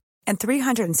shipping and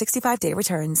 365-day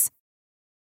returns.